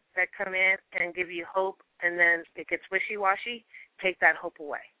situations that come in and give you hope, and then it gets wishy-washy. Take that hope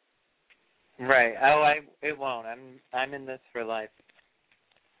away. Right. Oh, it won't. I'm in this for life.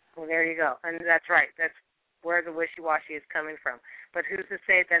 Well, there you go. And that's right. That's where the wishy-washy is coming from. But who's to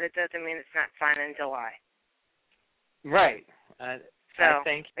say that it doesn't mean it's not fine in July? Right. So I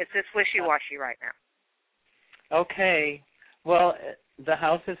think it's just wishy-washy right now. Okay. Well, the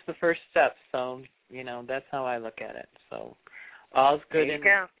house is the first step, so, that's how I look at it. So all's good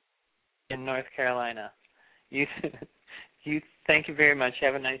in North Carolina. You thank you very much.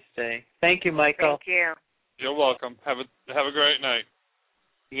 Have a nice day. Thank you, Michael. Thank you. You're welcome. Have a great night.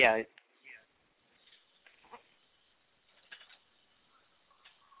 Yeah.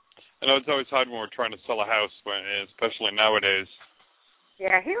 I know it's always hard when we're trying to sell a house, especially nowadays.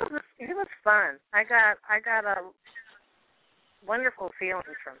 Yeah, he was fun. I got a wonderful feeling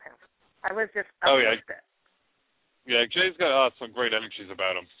from him. I was just uplifted. Yeah, Jay's got some great energies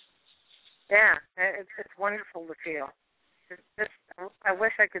about him. Yeah, it's wonderful to feel. I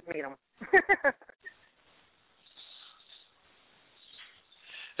wish I could meet him.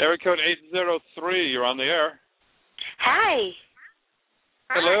 Area code 803, you're on the air. Hi.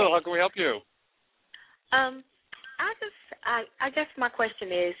 Hello, how can we help you? I guess my question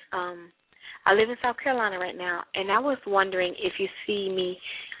is, I live in South Carolina right now, and I was wondering if you see me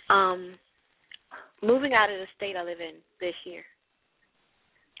moving out of the state I live in this year.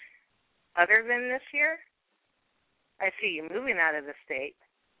 Other than this year? I see you moving out of the state.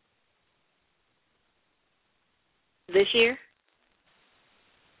 This year?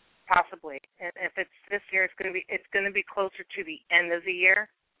 Possibly. And if it's this year, it's going to be closer to the end of the year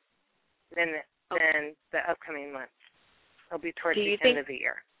than the upcoming months. It'll be towards the end of the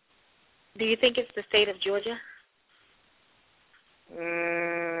year. Do you think it's the state of Georgia?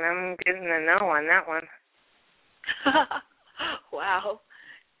 I'm getting a no on that one. Wow.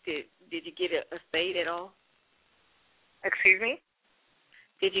 Did you get a state at all? Excuse me?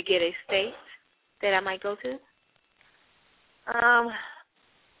 Did you get a state that I might go to?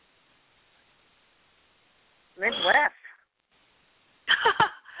 Midwest.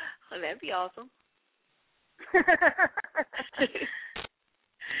 Well, that'd be awesome.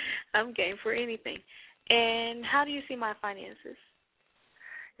 I'm game for anything. And how do you see my finances?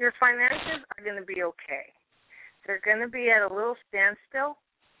 Your finances are going to be okay. They're going to be at a little standstill,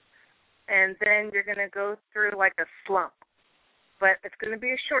 and then you're going to go through like a slump. But it's going to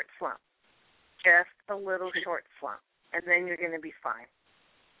be a short slump, just a little short slump, and then you're going to be fine.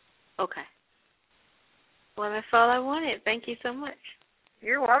 Okay. Well, that's all I wanted. Thank you so much.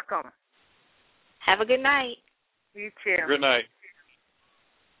 You're welcome. Have a good night. You too. Good night.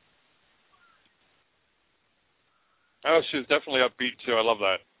 Oh, she was definitely upbeat, too. I love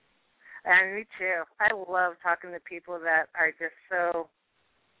that. And me too. I love talking to people that are just so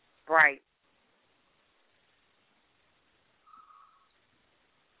bright.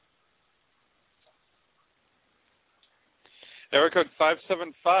 Area code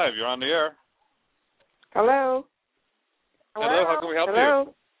 575, you're on the air. Hello. Hello, how can we help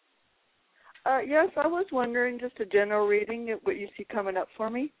you? Yes, I was wondering, just a general reading, what you see coming up for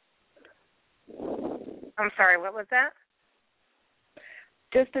me. I'm sorry, what was that?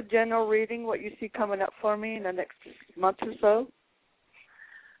 Just a general reading, what you see coming up for me in the next month or so.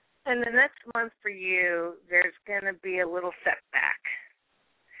 In the next month for you, there's going to be a little setback.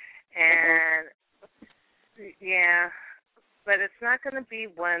 And, yeah, but it's not going to be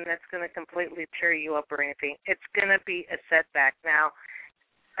one that's going to completely tear you up or anything. It's going to be a setback. Now,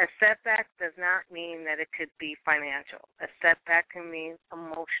 a setback does not mean that it could be financial. A setback can mean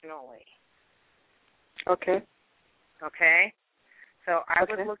emotionally. Okay. Okay? So I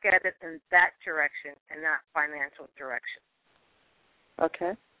would look at it in that direction and not financial direction.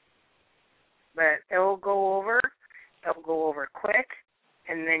 Okay. But it will go over. It'll go over quick,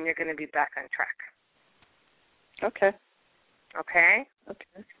 and then you're going to be back on track. Okay. Okay?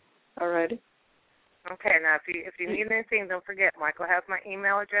 Okay. All righty. Okay. Now, if you need anything, don't forget, Michael has my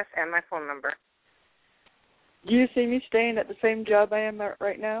email address and my phone number. Do you see me staying at the same job I am at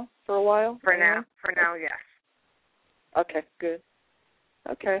right now for a while? For now, yes. Okay, good.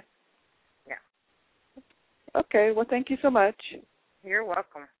 Okay. Yeah. Okay, well, thank you so much. You're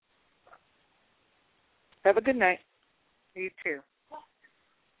welcome. Have a good night. You too.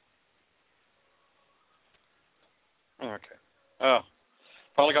 Okay. Oh,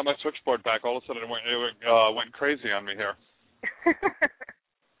 finally got my switchboard back. All of a sudden, it went crazy on me here.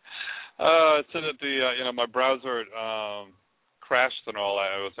 It said that my browser crashed and all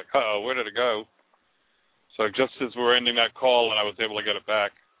that. I was like, uh-oh, where did it go? So just as we were ending that call, and I was able to get it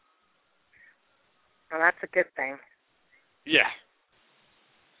back. Well, that's a good thing. Yeah.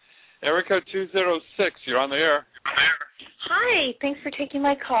 Area code 206, you're on the air. Hi, thanks for taking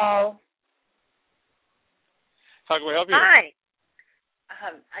my call. How can we help you? Hi.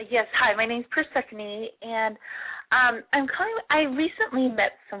 Yes, hi, my name's Persephone, and I'm calling. I recently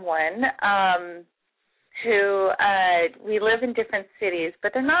met someone who we live in different cities,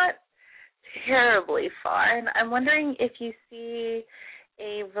 but they're not terribly far, and I'm wondering if you see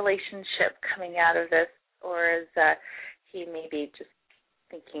a relationship coming out of this, or is he maybe just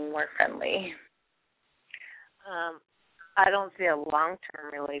thinking more friendly? I don't see a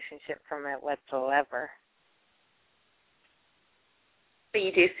long-term relationship from it whatsoever. But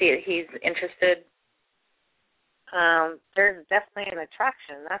you do see that he's interested? There's definitely an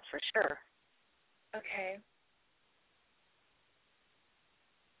attraction, that's for sure. Okay.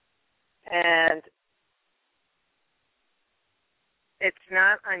 And it's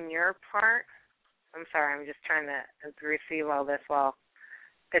not on your part. I'm sorry, I'm just trying to receive all this well.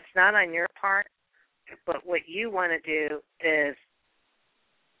 It's not on your part, but what you want to do is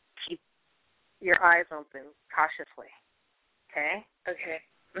keep your eyes open cautiously. Okay? Okay.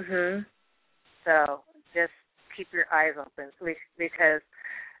 Mhm. So just keep your eyes open because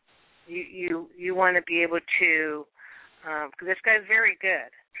you want to be able to, because this guy's very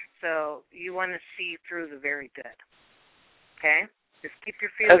good. So you want to see through the very good. Okay? Just keep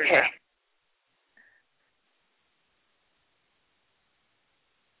your feelers out.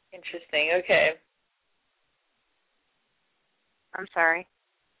 Interesting. Okay. I'm sorry.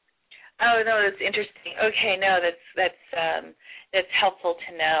 Oh no, that's interesting. Okay, no, that's helpful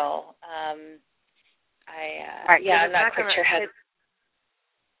to know. I'm not quite sure how.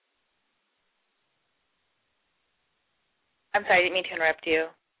 I'm sorry, I didn't mean to interrupt you.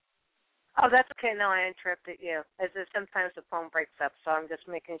 Oh, that's okay. No, I interrupted you. As if sometimes the phone breaks up, so I'm just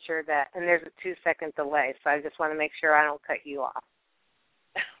making sure that, and there's a 2-second delay, so I just want to make sure I don't cut you off.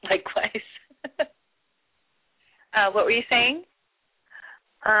 Likewise. What were you saying?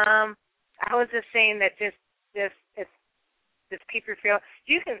 I was just saying that just keep your feel.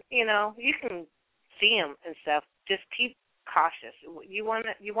 You can see them and stuff. Just keep cautious. You want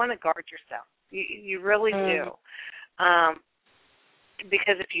to guard yourself. You really do.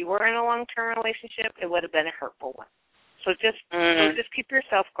 Because if you were in a long-term relationship, it would have been a hurtful one. So just keep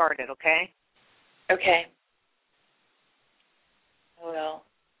yourself guarded, okay? Okay. I will.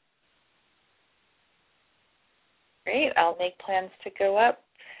 Great. I'll make plans to go up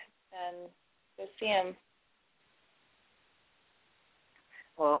and go see him.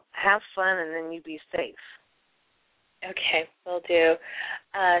 Well, have fun, and then you be safe. Okay, will do.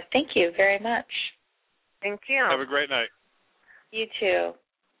 Thank you very much. Thank you. Have a great night. You too.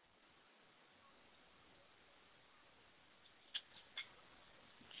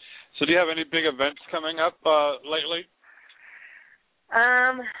 So do you have any big events coming up lately?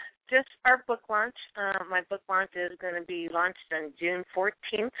 Just our book launch. My book launch is going to be launched on June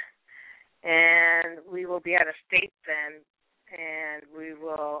 14th, and we will be out of state then, and we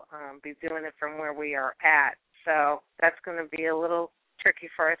will be doing it from where we are at. So that's going to be a little tricky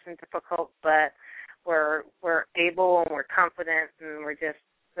for us and difficult, but we're able and we're confident, and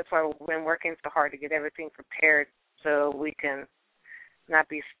that's why we've been working so hard to get everything prepared so we can not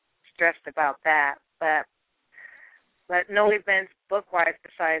be stressed about that. But no events book-wise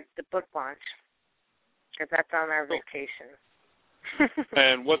besides the book launch, because that's on our vacation.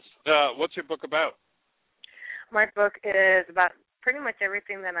 And what's your book about? My book is about pretty much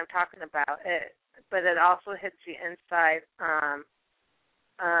everything that I'm talking about, but it also hits the inside on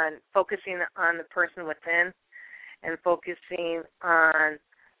focusing on the person within and focusing on,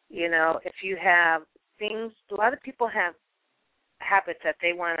 if you have things, a lot of people have habits that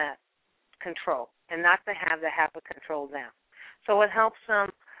they want to control and not to have the habit control them. So it helps them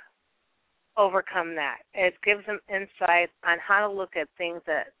overcome that. It gives them insight on how to look at things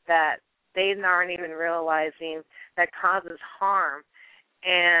that they aren't even realizing that causes harm,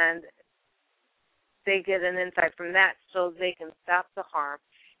 and they get an insight from that so they can stop the harm.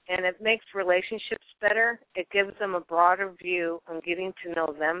 And it makes relationships better. It gives them a broader view on getting to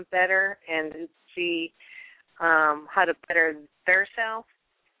know them better and see how to better themselves.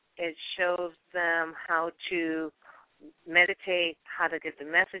 It shows them how to meditate, how to get the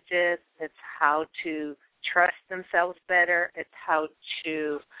messages. It's how to trust themselves better. It's how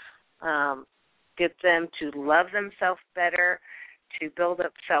to get them to love themselves better, to build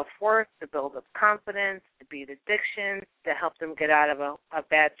up self-worth, to build up confidence, to beat addiction, to help them get out of a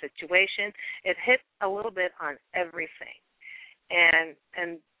bad situation. It hits a little bit on everything. And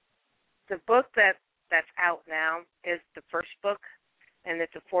the book that's out now is the first book, and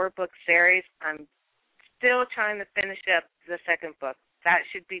it's a 4-book series. I'm still trying to finish up the second book. That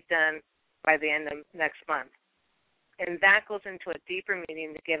should be done by the end of next month. And that goes into a deeper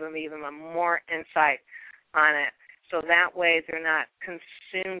meaning to give them even more insight on it. So that way they're not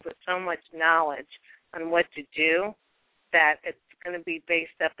consumed with so much knowledge on what to do that it's going to be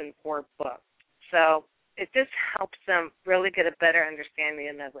based up in 4 books. So it just helps them really get a better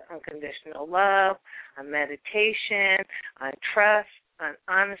understanding of unconditional love, on meditation, on trust, on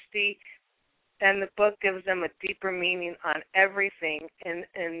honesty. And the book gives them a deeper meaning on everything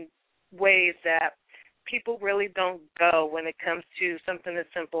in ways that people really don't go when it comes to something as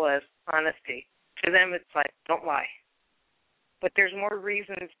simple as honesty. To them, it's like, don't lie. But there's more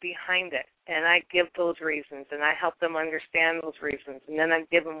reasons behind it, and I give those reasons, and I help them understand those reasons, and then I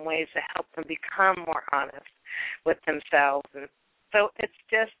give them ways to help them become more honest with themselves. And so it's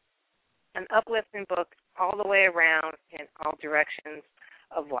just an uplifting book all the way around in all directions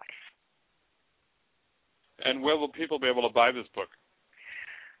of life. And where will people be able to buy this book?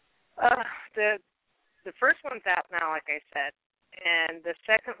 The first one's out now, like I said, and the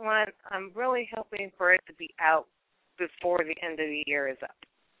second one, I'm really hoping for it to be out before the end of the year is up.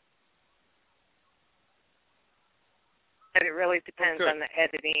 And it really depends on the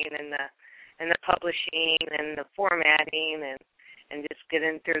editing and the publishing and the formatting and just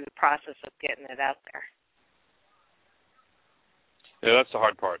getting through the process of getting it out there. Yeah, that's the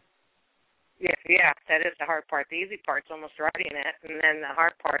hard part. Yeah, that is the hard part. The easy part's almost writing it, and then the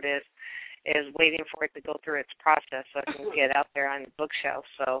hard part is waiting for it to go through its process so it can get out there on the bookshelf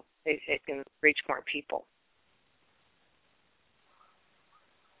so it can reach more people.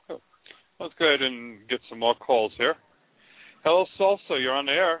 Cool. Let's go ahead and get some more calls here. Hello, Salsa, you're on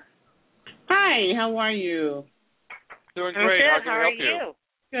the air. Hi, how are you? Doing great. I'm good. How can we help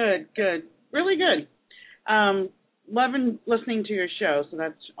you? Good. Really good. Loving listening to your show, so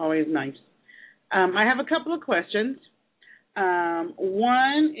that's always nice. I have a couple of questions.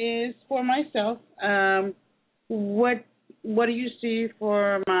 One is for myself. What do you see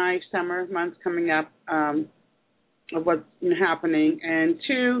for my summer months coming up, of what's happening? And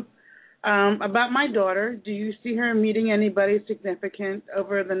two, about my daughter, do you see her meeting anybody significant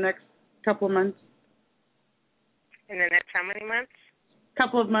over the next couple of months? In the next how many months?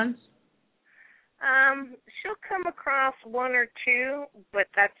 Couple of months. She'll come across one or two, but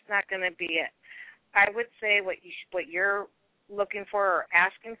that's not going to be it. I would say what you're looking for or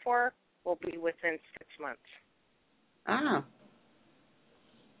asking for will be within 6 months. Ah.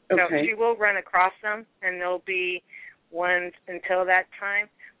 Okay. Okay. So she will run across them, and there'll be ones until that time,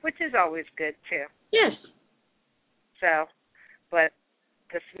 which is always good too. Yes. So, but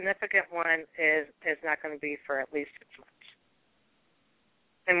the significant one is not going to be for at least 6 months.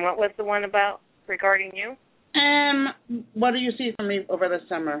 And what was the one about regarding you? What do you see for me over the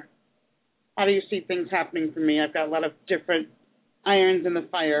summer? How do you see things happening for me? I've got a lot of different irons in the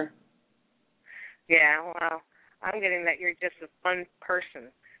fire. Yeah, well, I'm getting that you're just a fun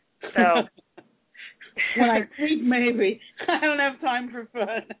person. So when I sleep, maybe. I don't have time for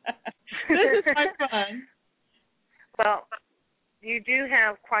fun. This is my fun. Well, you do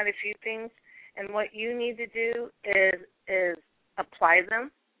have quite a few things, and what you need to do is apply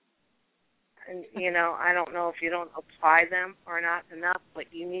them. And, I don't know if you don't apply them or not enough,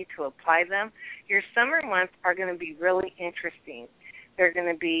 but you need to apply them. Your summer months are going to be really interesting. There's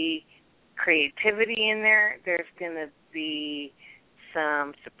going to be creativity in there. There's going to be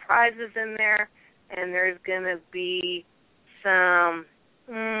some surprises in there. And there's going to be some,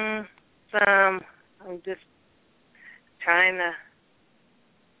 I'm just trying to,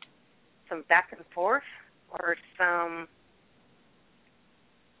 some back and forth or some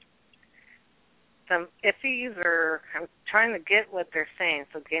iffies, or I'm trying to get what they're saying,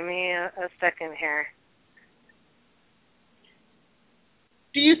 so give me a second here.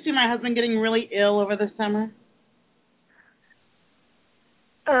 Do you see my husband getting really ill over the summer?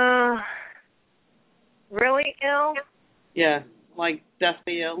 Really ill? Yeah, like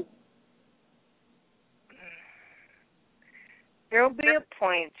deathly ill. There'll be a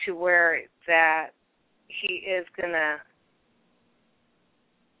point to where that he is going to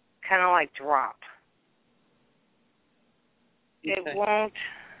kind of like drop. Okay.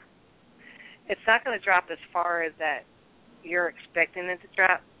 It's not going to drop as far as that you're expecting it to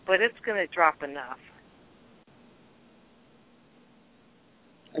drop, but it's going to drop enough.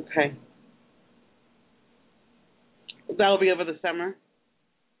 Okay. That'll be over the summer?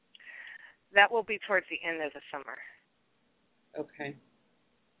 That will be towards the end of the summer. Okay.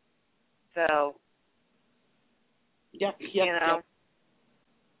 So, Yep.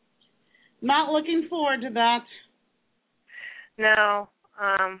 Not looking forward to that. No.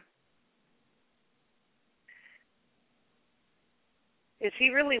 Is he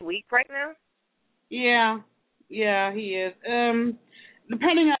really weak right now? Yeah, he is.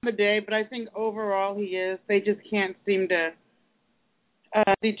 Depending on the day, but I think overall he is. They just can't seem to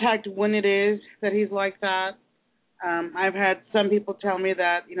detect when it is that he's like that. I've had some people tell me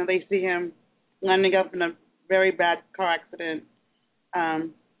that, they see him ending up in a very bad car accident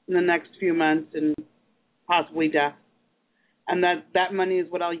in the next few months and possibly death. And that money is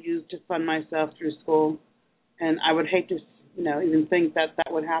what I'll use to fund myself through school. And I would hate to, even think that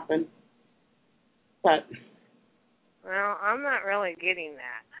would happen. But. Well, I'm not really getting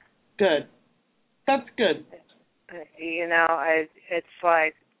that. Good. That's good. It's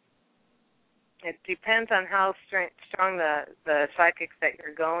like, it depends on how strong the psychics that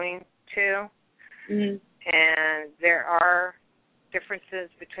you're going to. Mm-hmm. And there are differences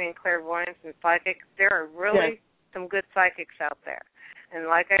between clairvoyants and psychics. There are really some good psychics out there. And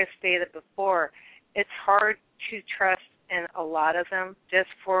like I stated before, it's hard to trust in a lot of them just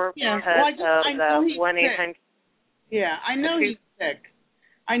because of the 1-800. Yeah, I know he's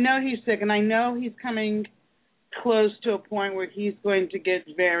sick. And I know he's coming close to a point where he's going to get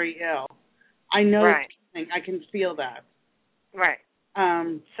very ill. I know. Right. I can feel that. Right.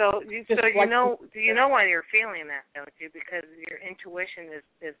 Do you know why you're feeling that, don't you? Because your intuition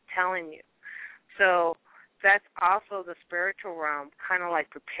is telling you. So that's also the spiritual realm kind of like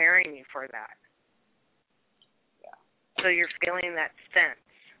preparing you for that. Yeah. So you're feeling that sense.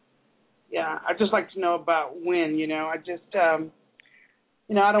 Yeah, I'd just like to know about when, I just, I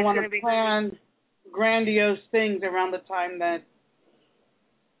don't want to plan grandiose things around the time that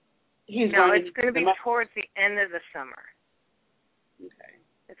he's No, it's going to be towards the end of the summer. Okay.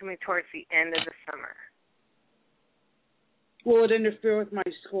 It's going to be towards the end of the summer. Will it interfere with my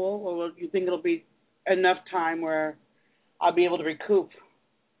school, or will you think it'll be enough time where I'll be able to recoup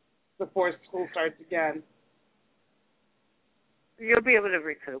before school starts again? You'll be able to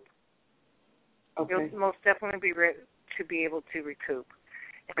recoup. Okay. You'll most definitely be able to recoup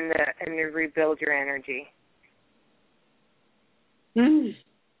and rebuild your energy. Mm.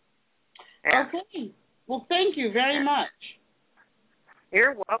 Yeah. Okay. Well, thank you very much.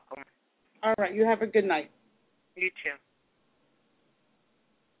 You're welcome. All right. You have a good night. You too.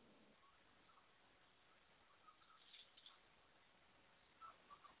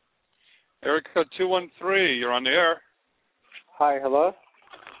 Area code 213, you're on the air. Hi, hello?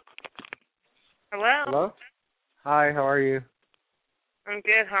 Hello. Hello? Hi, how are you? I'm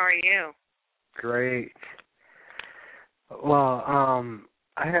good. How are you? Great. Well,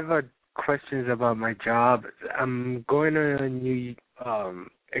 I have questions about my job. I'm going to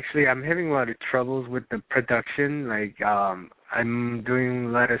actually, I'm having a lot of troubles with the production. Like, I'm doing a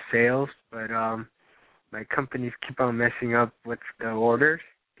lot of sales, but my companies keep on messing up with the orders.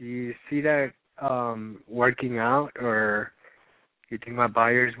 Do you see that working out, or you think my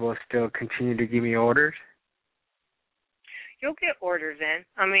buyers will still continue to give me orders? You'll get orders in.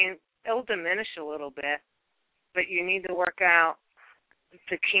 I mean, it'll diminish a little bit, but you need to work out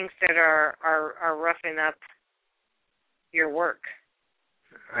the kinks that are roughing up your work.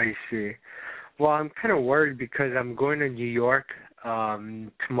 I see. Well, I'm kind of worried because I'm going to New York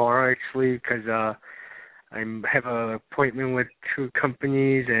tomorrow, actually, because I have an appointment with 2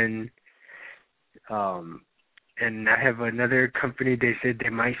 companies, and I have another company. They said they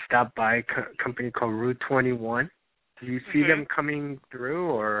might stop by, a company called Route 21. Do you see them coming through,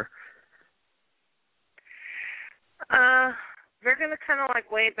 or? They're going to kind of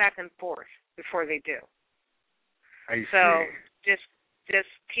like weigh back and forth before they do. I see. So just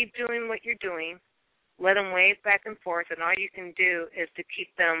keep doing what you're doing. Let them wave back and forth, and all you can do is to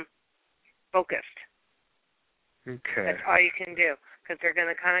keep them focused. Okay. That's all you can do, because they're going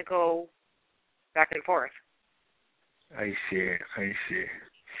to kind of go back and forth. I see.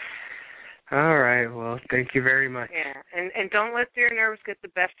 All right. Well, thank you very much. Yeah, and don't let your nerves get the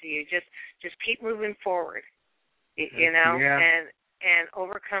best of you. Just keep moving forward, you know, and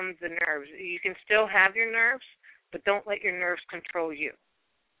overcome the nerves. You can still have your nerves, but don't let your nerves control you.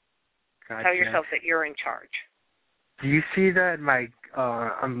 Gotcha. Tell yourself that you're in charge. Do you see that,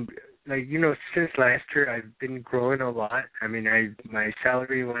 I'm like, since last year I've been growing a lot. I mean, my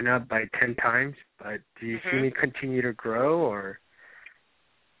salary went up by 10 times, but do you see me continue to grow, or?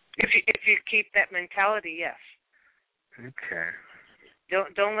 If you keep that mentality, yes. Okay.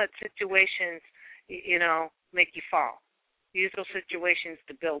 Don't let situations, make you fall. Use those situations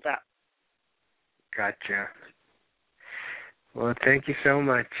to build up. Gotcha. Well, thank you so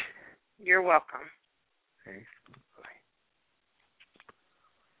much. You're welcome. Thanks.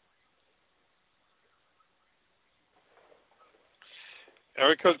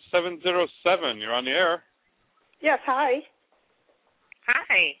 Area code 707, you're on the air. Yes, hi.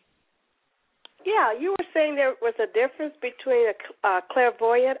 Hi. Yeah, you were saying there was a difference between a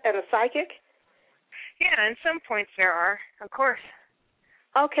clairvoyant and a psychic? Yeah, in some points there are, of course.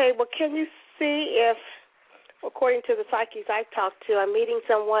 Okay, well, can you see if, according to the psychics I talked to, I'm meeting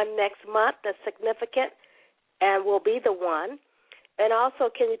someone next month that's significant and will be the one? And also,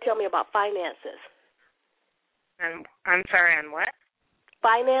 can you tell me about finances? I'm sorry, on what?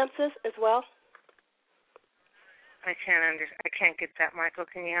 Finances as well. I can't get that, Michael.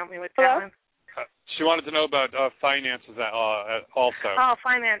 Can you help me with Hello? that one? She wanted to know about finances also. Oh,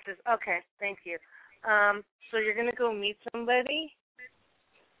 finances. Okay, thank you. So you're going to go meet somebody?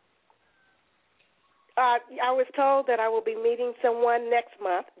 I was told that I will be meeting someone next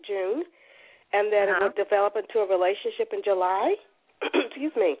month, June, and that it will develop into a relationship in July.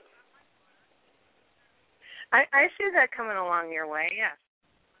 Excuse me. I see that coming along your way, yes.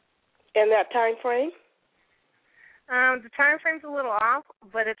 In that time frame? The time frame's a little off,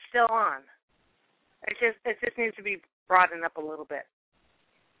 but it's still on. It just needs to be broadened up a little bit.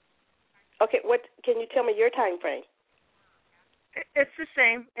 Okay, what can you tell me your time frame? It's the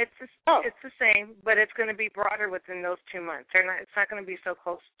same. It's the same, but it's going to be broader within those 2 months. It's not going to be so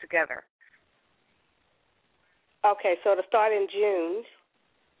close together. Okay, so to start in June.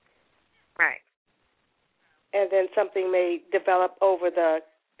 Right. And then something may develop over the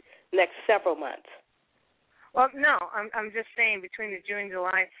next several months. Well, no, I'm just saying between the June and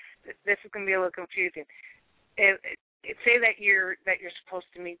July, this is going to be a little confusing. Say that you're supposed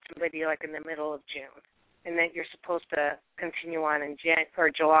to meet somebody like in the middle of June, and that you're supposed to continue on in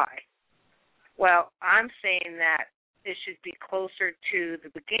July. Well, I'm saying that it should be closer to the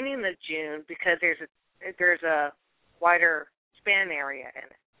beginning of June because there's a wider span area in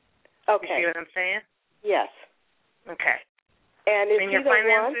it. Okay. You see what I'm saying? Yes. Okay. And is he your the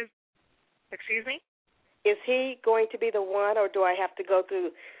finances, one? Excuse me? Is he going to be the one, or do I have to go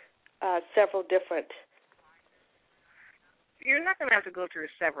through several different? You're not going to have to go through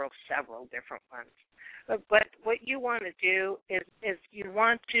several different ones. But what you want to do is you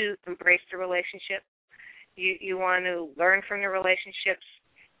want to embrace the relationship. You want to learn from the relationships,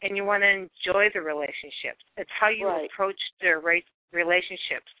 and you want to enjoy the relationships. It's how you approach the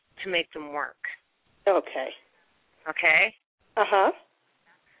relationships to make them work. Okay. Okay? Uh-huh.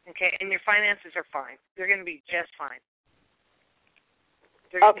 Okay, and your finances are fine. They're going to be just fine.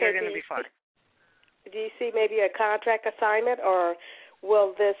 They're going to be fine. Do you see maybe a contract assignment, or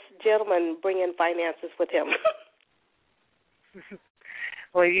will this gentleman bring in finances with him?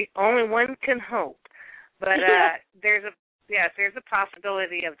 Well, only one can hope. But there's a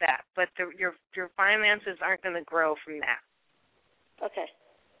possibility of that. But your finances aren't going to grow from that. Okay.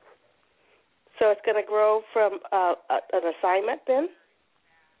 So it's going to grow from an assignment then?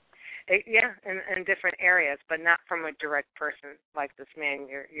 In different areas, but not from a direct person like this man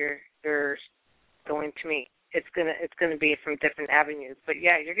you're going to meet. It's gonna be from different avenues. But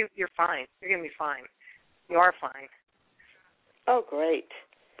yeah, you're fine. You're gonna be fine. You are fine. Oh, great.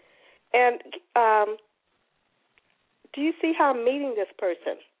 And do you see how I'm meeting this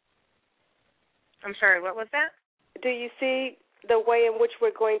person? I'm sorry, what was that? Do you see the way in which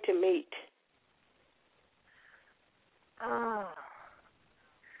we're going to meet? Oh.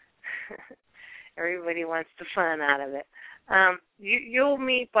 Everybody wants the fun out of it. You'll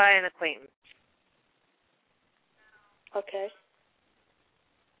meet by an acquaintance. Okay.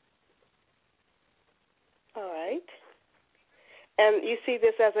 All right. And you see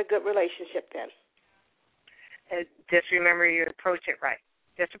this as a good relationship then? Just remember you approach it right.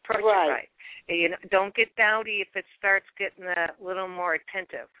 Just approach it right. And don't get dowdy if it starts getting a little more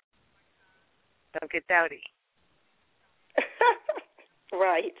attentive. Don't get dowdy.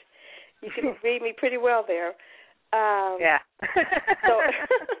 Right. You can read me pretty well there. Yeah.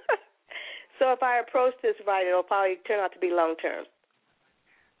 So if I approach this right, it'll probably turn out to be long term.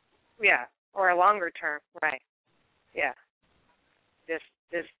 Yeah, or a longer term, right? Yeah. Just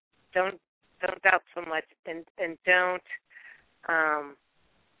don't doubt so much, and don't.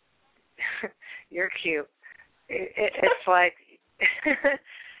 You're cute. It's like.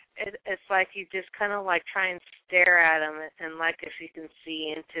 It's like you just kind of like try and stare at them and like if you can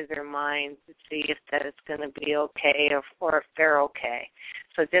see into their minds to see if that it's going to be okay or if they're okay.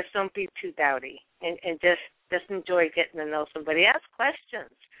 So just don't be too dowdy and just enjoy getting to know somebody. Ask questions.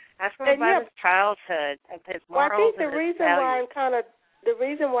 Ask them about his childhood, his morals. Well, I think the reason why I'm kind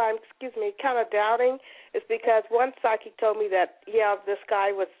of doubting is because one psychic told me that I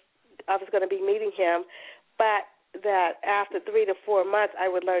was going to be meeting him, but that after 3 to 4 months I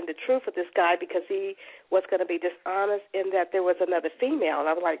would learn the truth of this guy because he was going to be dishonest in that there was another female. And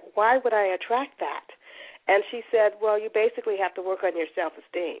I was like, why would I attract that? And she said, well, you basically have to work on your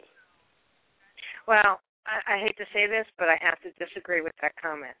self-esteem. Well, I hate to say this, but I have to disagree with that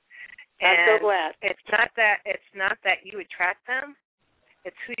comment. I'm so glad. It's not that you attract them,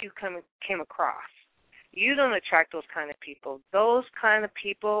 it's who you came across. You don't attract those kind of people. Those kind of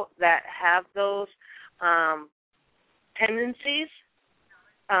people that have those tendencies,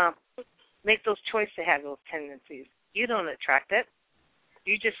 make those choices to have those tendencies. You don't attract it.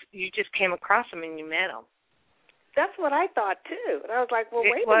 You just came across them and you met them. That's what I thought too. And I was like, well,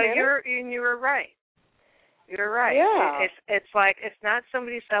 wait a minute. You were right. You're right. Yeah. It's like it's not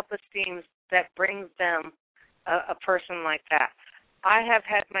somebody's self-esteem that brings them a person like that. I have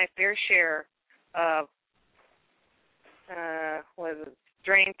had my fair share of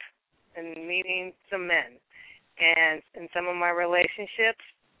drink and meeting some men. And in some of my relationships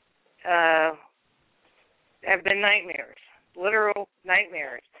have been nightmares, literal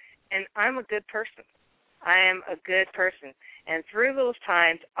nightmares. And I'm a good person. I am a good person. And through those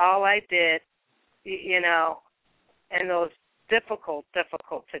times, all I did, in those difficult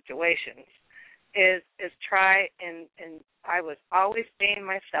situations is try and I was always staying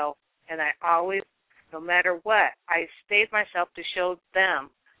myself, and I always, no matter what, I stayed myself to show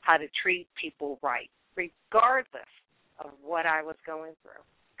them how to treat people right, regardless of what I was going through,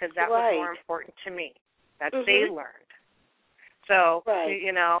 because that was more important to me, that they learned. So,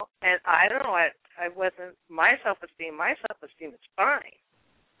 and I don't know, I wasn't, my self-esteem is fine.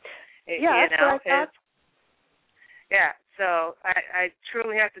 That's what I thought. Yeah, so I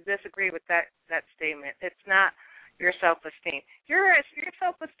truly have to disagree with that statement. It's not your self-esteem. Your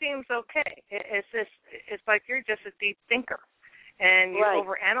self-esteem's okay. It's like you're just a deep thinker, and you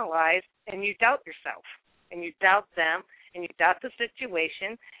overanalyze and you doubt yourself. and you doubt them, and you doubt the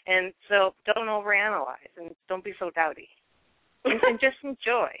situation, and so don't overanalyze and don't be so doubty. And just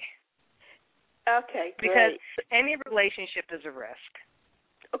enjoy. Okay, great. Because any relationship is a risk.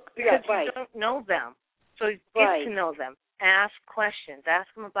 Yeah, because right. you don't know them. So get to know them. Ask questions.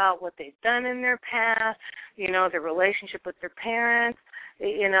 Ask them about what they've done in their past, their relationship with their parents,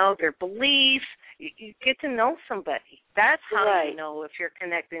 their beliefs. You get to know somebody. That's how you know if you're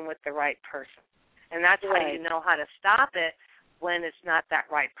connecting with the right person. And that's how you know how to stop it when it's not that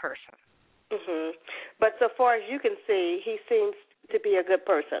right person. Mhm. But so far as you can see, he seems to be a good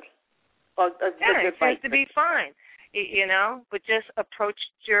person. Or a good it seems to be fine, but just approach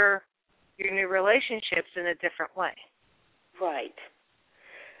your new relationships in a different way. Right.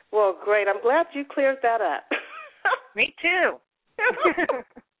 Well, great. I'm glad you cleared that up. Me too.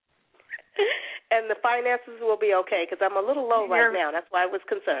 And the finances will be okay because I'm a little low right now. That's why I was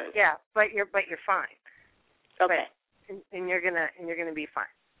concerned. Yeah, but you're fine. Okay. And you're gonna be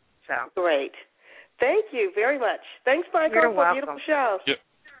fine. So great. Thank you very much. Thanks, Michael, You're for welcome. a beautiful show. Yep.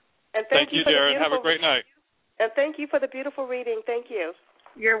 And thank you, Darren. Have a great night. And thank you for the beautiful reading. Thank you.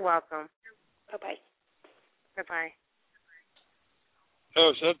 You're welcome. Bye-bye. Bye-bye.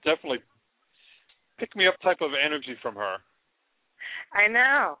 Oh, so that's definitely pick-me-up type of energy from her. I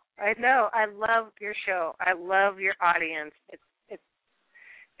know. I love your show. I love your audience.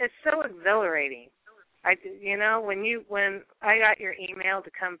 It's so exhilarating. When I got your email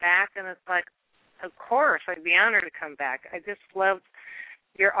to come back, and it's like, of course, I'd be honored to come back. I just loved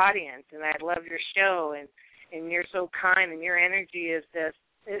your audience, and I love your show, and you're so kind, and your energy is this.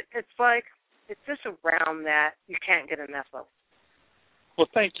 It's just a realm that you can't get enough of. Well,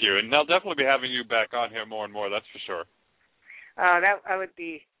 thank you, and I'll definitely be having you back on here more and more. That's for sure. That would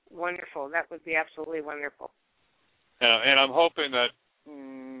be wonderful. That would be absolutely wonderful. And I'm hoping that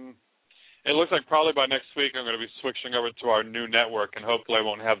it looks like probably by next week I'm going to be switching over to our new network, and hopefully I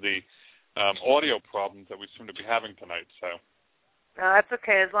won't have the audio problems that we seem to be having tonight. So. That's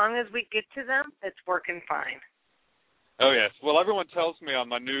okay. As long as we get to them, it's working fine. Oh, yes. Well, everyone tells me on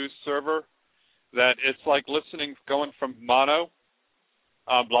my new server that it's like listening, going from mono,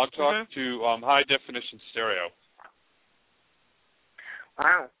 Blog Talk, to high-definition stereo.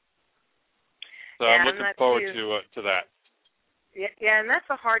 Wow. So I'm looking forward to that. Yeah, and that's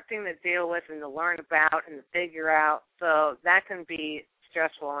a hard thing to deal with and to learn about and to figure out. So that can be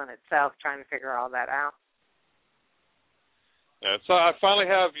stressful in itself, trying to figure all that out. Yeah, so I finally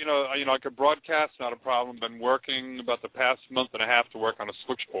have, I could broadcast, not a problem. Been working about the past month and a half to work on a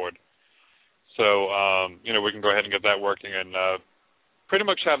switchboard. So, we can go ahead and get that working and pretty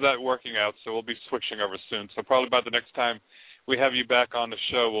much have that working out. So we'll be switching over soon. So probably by the next time we have you back on the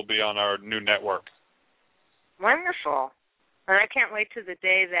show, we'll be on our new network. Wonderful. And I can't wait to the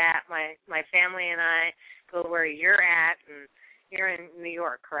day that my family and I go where you're at, and you're in New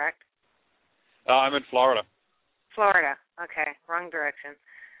York, correct? I'm in Florida. Florida. Okay, wrong direction.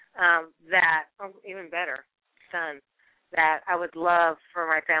 Even better, son, that I would love for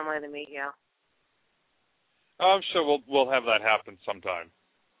my family to meet you. I'm sure we'll have that happen sometime.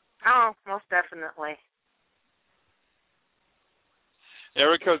 Oh, most definitely.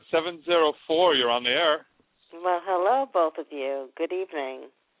 Area code 704, you're on the air. Well, hello, both of you. Good evening.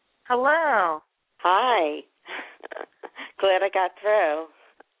 Hello. Hi. Glad I got through.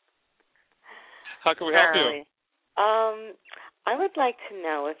 How can we help you? I would like to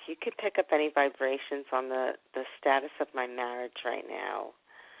know if you could pick up any vibrations on the status of my marriage right now.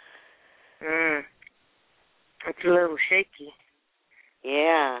 It's a little shaky.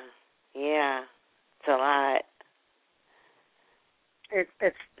 Yeah. It's a lot.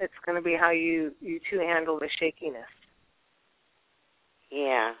 It's going to be how you two handle the shakiness.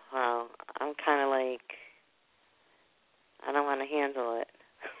 Yeah, well, I'm kind of like, I don't want to handle it.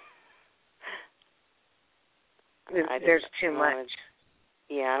 There's too much.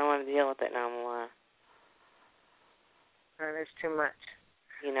 Yeah, I don't want to deal with it no more. There's too much.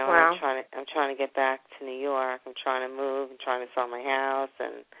 I'm trying to get back to New York. I'm trying to move. I'm trying to sell my house,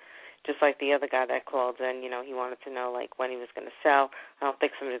 and just like the other guy that called in, he wanted to know like when he was going to sell. I don't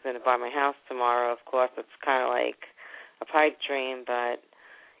think somebody's going to buy my house tomorrow. Of course, it's kind of like a pipe dream, but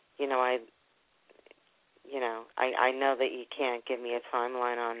I know that you can't give me a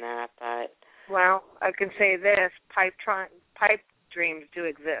timeline on that, but. Well, I can say this: pipe dreams do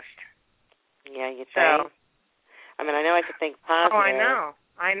exist. Yeah, you think? I mean, I know I could think positive. Oh,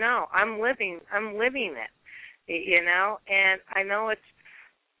 I know. I'm living it. And I know it's.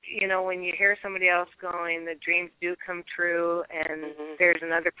 When you hear somebody else going, the dreams do come true, and there's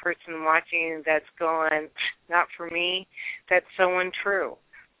another person watching that's going, not for me. That's so untrue.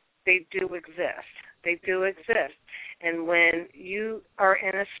 They do exist. They do exist. And when you are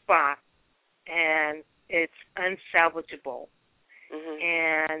in a spot and it's unsalvageable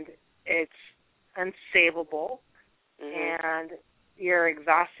and it's unsavable and you're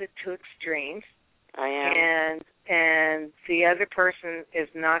exhausted to extremes, I am. And the other person is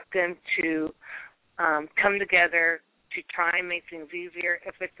not going to come together to try and make things easier.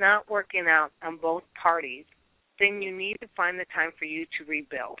 If it's not working out on both parties, then you need to find the time for you to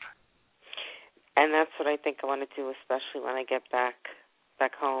rebuild. And that's what I think I want to do, especially when I get back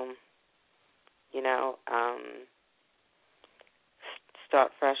home. You know,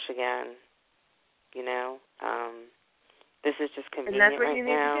 start fresh again. You know, this is just convenient and that's what right you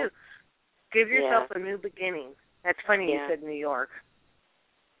need now. to do. Give yourself a new beginning. That's funny you said New York.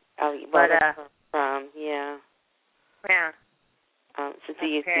 Oh, well, but that's where I'm from. Yeah. So do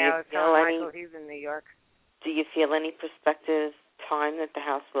you I was feel telling any? Michael he's in New York. Do you feel any prospective time that the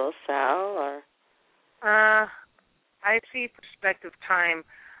house will sell, or? I see prospective time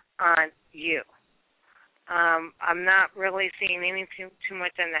on you. I'm not really seeing anything too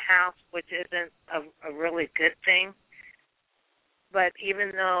much on the house, which isn't a really good thing. But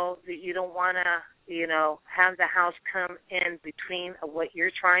even though you don't want to, have the house come in between of what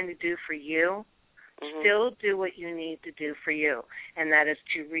you're trying to do for you, still do what you need to do for you, and that is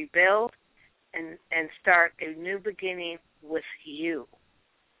to rebuild and start a new beginning with you.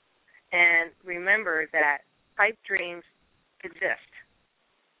 And remember that pipe dreams exist.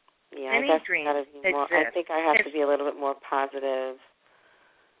 Yeah, Any dreams exist. I think I have to be a little bit more positive.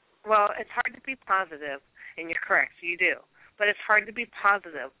 Well, it's hard to be positive, and you're correct, you do. But it's hard to be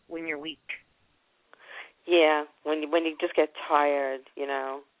positive when you're weak. Yeah, when you just get tired, you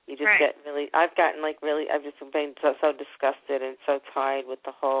just get really. I've just been so disgusted and so tired with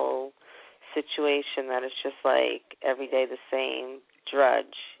the whole situation that it's just like every day the same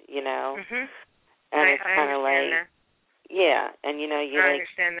drudge, And it's kind of like, that. Yeah, and you I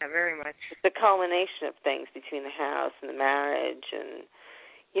understand that very much. It's the culmination of things between the house and the marriage, and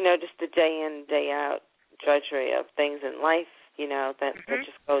just the day in, day out drudgery of things in life, that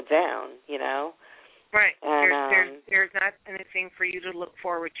just go down, Right. And there's not anything for you to look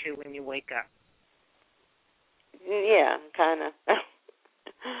forward to when you wake up. Yeah, kind of.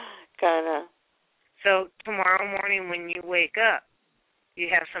 So tomorrow morning when you wake up, you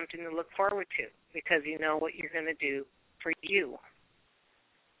have something to look forward to because you know what you're going to do for you.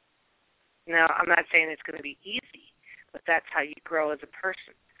 Now, I'm not saying it's going to be easy, but that's how you grow as a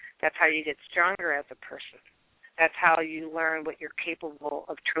person. That's how you get stronger as a person. That's how you learn what you're capable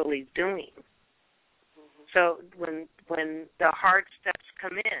of truly doing. So when the hard steps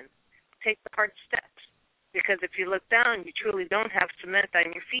come in, take the hard steps. Because if you look down, you truly don't have cement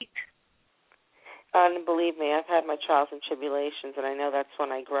on your feet. And believe me, I've had my trials and tribulations, and I know that's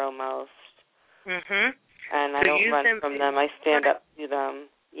when I grow most. And I don't run from them. I stand up to them.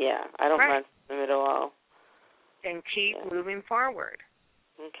 Yeah, I don't run from them at all. And keep moving forward.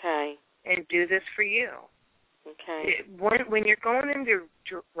 Okay. And do this for you. Okay. When you're going in the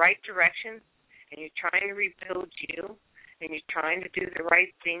right direction and you're trying to rebuild you and you're trying to do the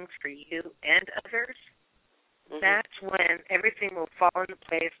right things for you and others, that's when everything will fall into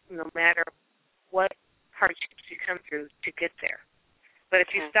place no matter what hardships you come through to get there. But if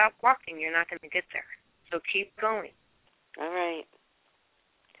you stop walking, you're not going to get there. So keep going. All right.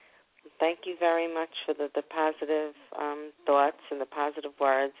 Thank you very much for the positive thoughts and the positive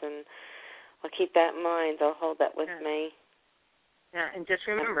words, and I'll keep that in mind. I'll hold that with me. Yeah, and just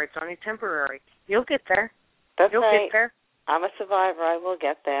remember, it's only temporary. You'll get there. You'll get there. I'm a survivor. I will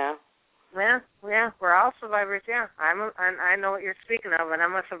get there. Yeah, we're all survivors. Yeah, I know what you're speaking of, and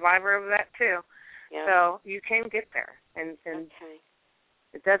I'm a survivor of that too. Yeah. So you can get there, and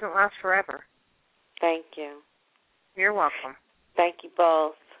it doesn't last forever. Thank you. You're welcome. Thank you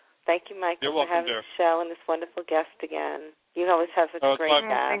both. Thank you, Michael, You're welcome, for having dear. the show and this wonderful guest again. You always have such great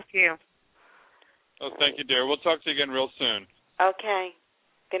guests. Thank you. Oh, thank you, dear. We'll talk to you again real soon. Okay.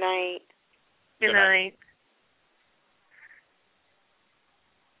 Good night. Good night.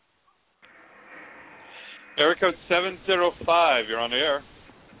 Area code 705. You're on the air.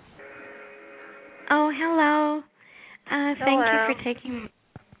 Oh, hello. Thank you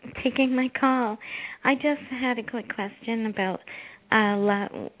for taking my call. I just had a quick question about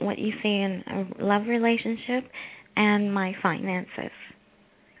what you see in a love relationship and my finances.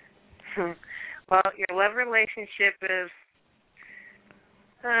 Well, your love relationship is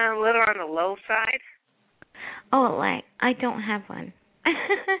a little on the low side. Oh, like I don't have one.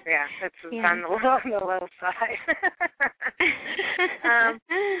 Yeah, it's on the low side.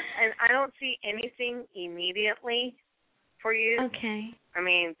 And I don't see anything immediately for you. Okay. I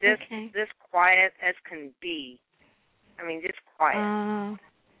mean, this quiet as can be. I mean, just quiet.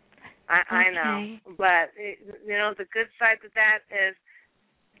 I know. But, the good side to that is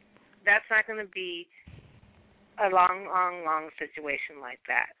that's not going to be a long situation like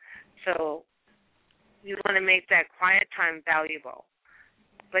that. So you want to make that quiet time valuable.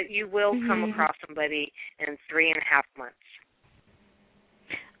 But you will come across somebody in 3.5 months.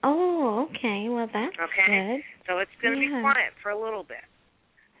 Oh, okay. Well, that's good. So it's going to be quiet for a little bit.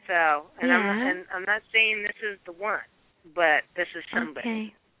 So, I'm not saying this is the one, but this is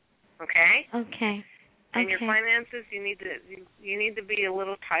somebody. Okay. Okay. And your finances, you need to be a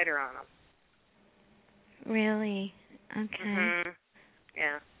little tighter on them. Really? Okay.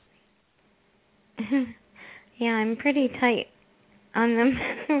 Yeah. Yeah, I'm pretty tight on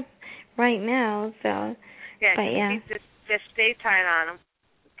them right now. So. Yeah. But just stay tight on them.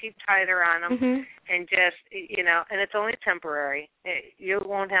 Keep tighter on them, and just and it's only temporary. You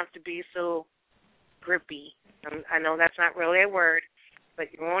won't have to be so grippy. I know that's not really a word,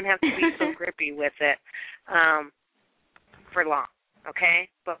 but you won't have to be so grippy with it for long, okay?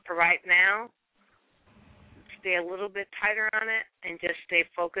 But for right now, stay a little bit tighter on it and just stay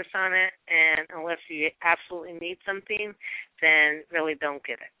focused on it, and unless you absolutely need something, then really don't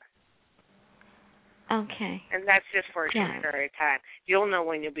get it. Okay. And that's just for a short period of time. You'll know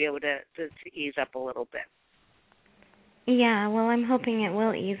when you'll be able to ease up a little bit. Yeah, well, I'm hoping it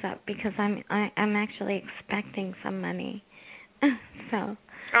will ease up because I'm actually expecting some money. So.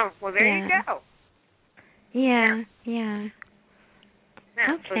 Oh, well, there you go. Yeah.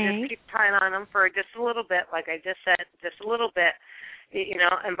 So just keep tying on them for just a little bit, like I just said, just a little bit,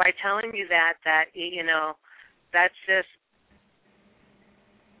 and by telling you that, that's just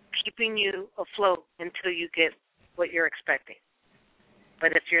keeping you afloat until you get what you're expecting.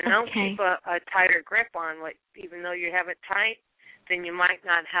 But if you don't keep a tighter grip on what, even though you have it tight, then you might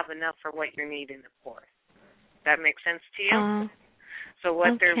not have enough for what you're needing it for. That makes sense to you? So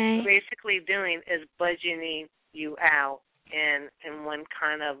what they're basically doing is budgeting you out in one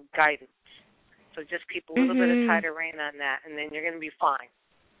kind of guidance. So just keep a little bit of tighter rein on that, and then you're going to be fine.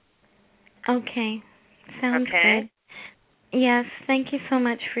 Okay. Sounds good. Yes, thank you so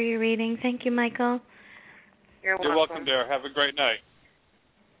much for your reading. Thank you, Michael. You're welcome, dear. Have a great night.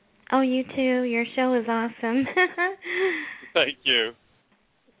 Oh, you too. Your show is awesome. Thank you.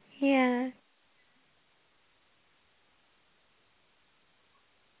 Yeah.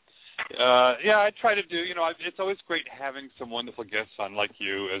 I try to do, it's always great having some wonderful guests on like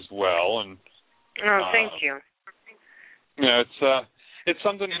you as well. And thank you. It's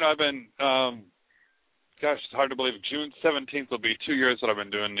something, I've been, it's hard to believe, June 17th will be 2 years that I've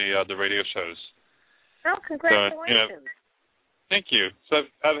been doing the radio shows. Oh, congratulations. Thank you. So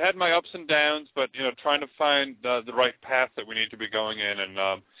I've had my ups and downs, but, trying to find the right path that we need to be going in.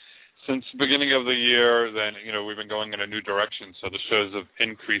 And since the beginning of the year, then, we've been going in a new direction. So the shows have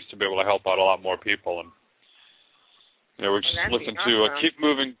increased to be able to help out a lot more people. And, we're just looking to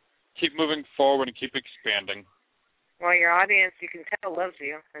keep moving forward and keep expanding. Well, your audience, you can tell, loves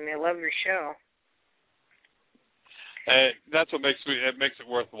you, and they love your show. That's what makes it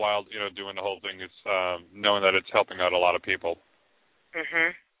worthwhile, doing the whole thing is knowing that it's helping out a lot of people.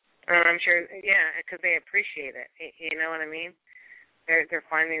 I'm sure, because they appreciate it. You know what I mean? They're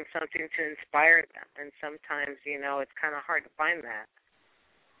finding something to inspire them, and sometimes, it's kind of hard to find that.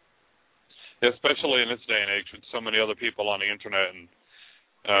 Especially in this day and age with so many other people on the internet, and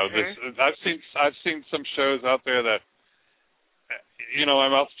I've seen some shows out there that, my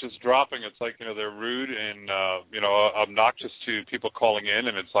mouth's just dropping. It's like, they're rude and, obnoxious to people calling in,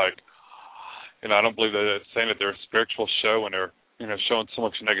 and it's like, I don't believe that it's saying that they're a spiritual show when they're, showing so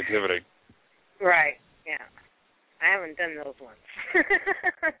much negativity. Right, yeah. I haven't done those ones.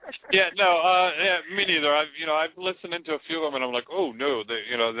 Me neither. I've listened into a few of them, and I'm like, oh, no.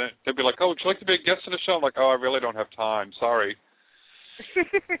 They'd be like, oh, would you like to be a guest on the show? I'm like, oh, I really don't have time. Sorry.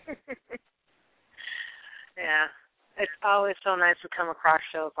 Yeah. It's always so nice to come across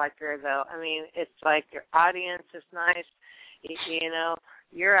shows like yours, though. I mean, it's like your audience is nice.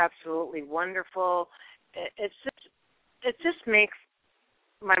 You're absolutely wonderful. It just makes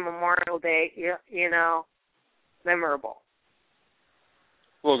my Memorial Day, memorable.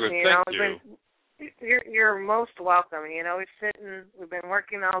 Well, good. Thank you. You're most welcome. We've been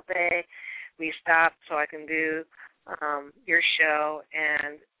working all day. We stopped so I can do your show,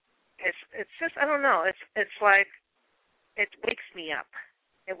 and it's just, I don't know. It's like, it wakes me up.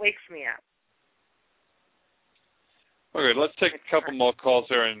 It wakes me up. Okay, let's take a couple more calls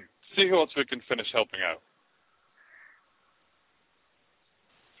here and see who else we can finish helping out.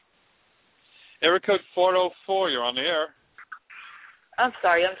 Area code 404, you're on the air. I'm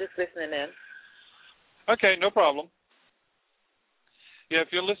sorry, I'm just listening in. Okay, no problem. Yeah, if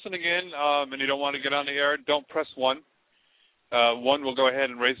you're listening in and you don't want to get on the air, don't press 1. 1 will go ahead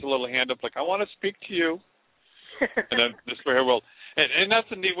and raise a little hand up like, I want to speak to you. And then this prayer will. And that's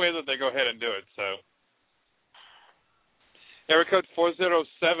a neat way that they go ahead and do it. So, area code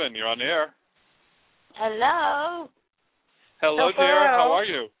 407, you're on the air. Hello. Hello, dear. How are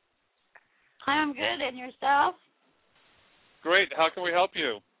you? I'm good. And yourself? Great. How can we help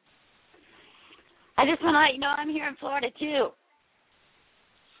you? I just want to let you know I'm here in Florida, too.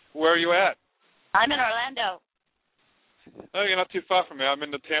 Where are you at? I'm in Orlando. Oh, you're not too far from me. I'm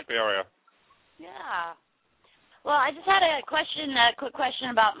in the Tampa area. Yeah. Well, I just had a quick question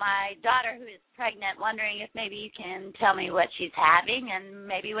about my daughter who is pregnant, wondering if maybe you can tell me what she's having and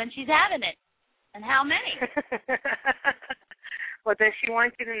maybe when she's having it and how many. Well, does she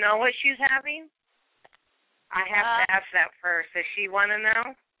want you to know what she's having? I have to ask that first. Does she want to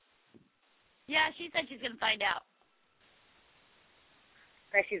know? Yeah, she said she's going to find out.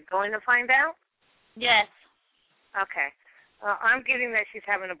 That she's going to find out? Yes. Okay. I'm getting that she's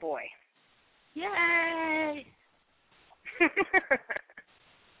having a boy. Yay!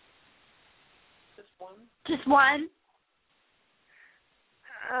 Just one? Just one?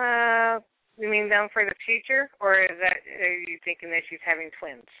 You mean them for the future, or are you thinking that she's having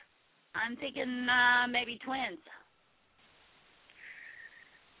twins? I'm thinking maybe twins.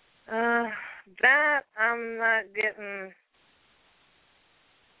 That I'm not getting.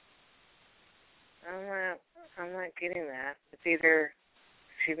 I'm not getting that. It's either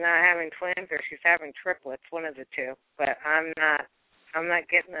she's not having twins or she's having triplets, one of the two. But I'm not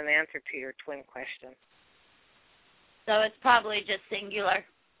getting an answer to your twin question. So it's probably just singular.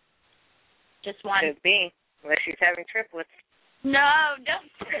 Just one. Could be, unless she's having triplets. No, don't.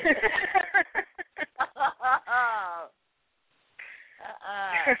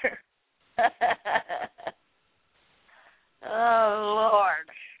 Oh, Lord.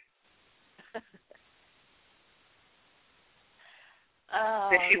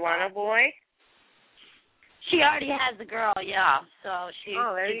 Does she want a boy? She already has a girl, yeah. So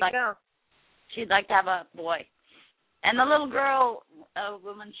there you go. She'd like to have a boy. And the little girl,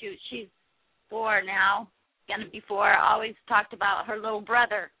 woman, she's 4 now, going to be 4, always talked about her little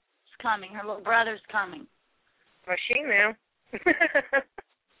brother is coming. Her little brother's coming. Well, she knew.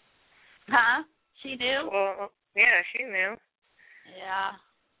 Huh? She knew? Well, yeah, she knew. Yeah.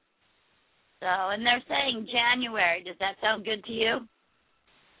 So, and they're saying January. Does that sound good to you?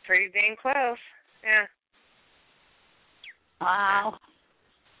 Pretty dang close. Yeah. Wow.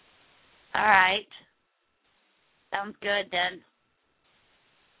 All right. Sounds good then.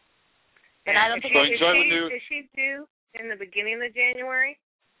 But I don't think is she due in the beginning of January?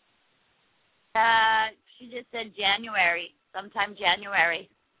 She just said January, sometime January.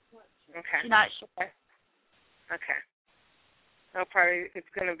 Okay. She's not sure. Okay.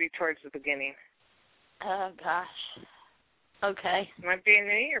 It's going to be towards the beginning. Oh, gosh. Okay. Might be a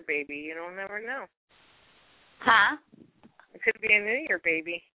New Year baby. You don't never know. Huh? It could be a New Year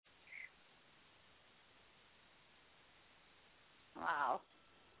baby. Wow.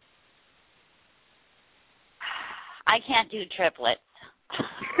 I can't do triplets.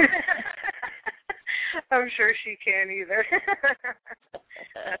 I'm sure she can't either.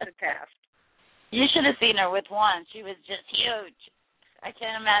 That's a task. You should have seen her with one. She was just huge. I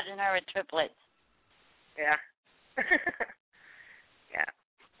can't imagine her with triplets. Yeah. Yeah.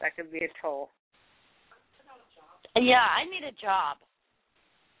 That could be a toll. Yeah, I need a job.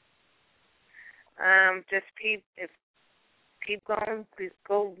 Just keep going. Please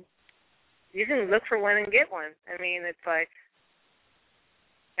go. You can look for one and get one. I mean, it's like,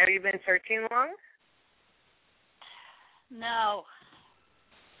 have you been searching long? No.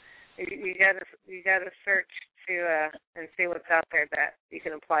 You gotta search and see what's out there that you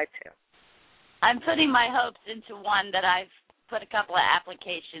can apply to. I'm putting my hopes into one that I've put a couple of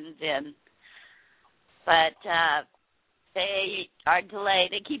applications in, but they are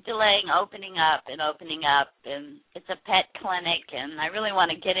delayed. They keep delaying opening up, and it's a pet clinic, and I really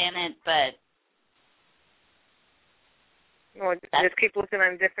want to get in it, but. Well, just keep looking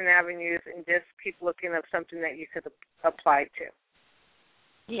on different avenues and just keep looking up something that you could apply to.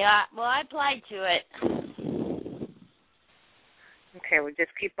 Yeah, well, I applied to it. Okay, well,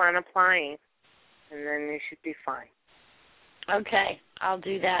 just keep on applying, and then you should be fine. Okay, I'll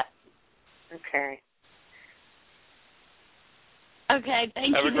do that. Okay. Okay,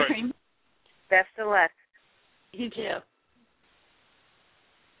 thank you very much. Best of luck. You too.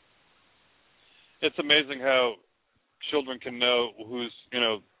 It's amazing how children can know who's,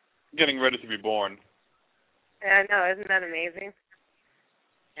 getting ready to be born. Yeah, I know. Isn't that amazing?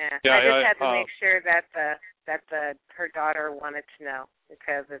 I just had to make sure that her daughter wanted to know,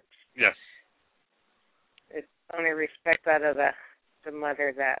 because it's only respect out of the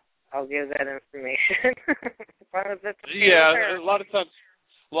mother that I'll give that information. As long as it's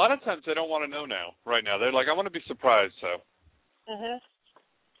a lot of times they don't want to know now. Right now, they're like, I want to be surprised. So. Mhm.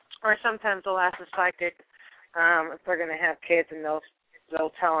 Or sometimes they'll ask the psychic if they're going to have kids, and they'll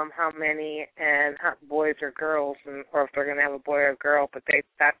tell them how many and boys or girls, or if they're going to have a boy or a girl. But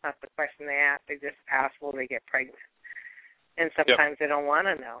that's not the question they ask. They just ask, will they get pregnant? And sometimes they don't want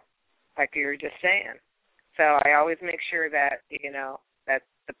to know, like you were just saying. So I always make sure that that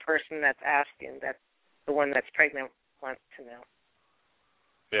the person that's asking, that the one that's pregnant, wants to know.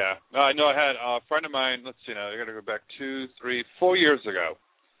 Yeah. No, I know I had a friend of mine, let's see now, I got to go back 2, 3, 4 years ago,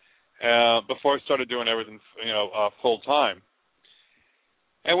 before I started doing everything, full time.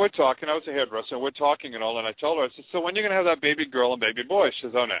 And we're talking, I was a hairdresser, and we're talking and all, and I told her, I said, so when are you going to have that baby girl and baby boy? She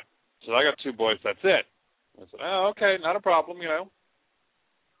says, oh, no. She said, I got 2 boys, that's it. I said, oh, okay, not a problem,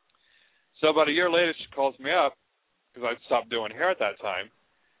 So about a year later, she calls me up, because I stopped doing hair at that time,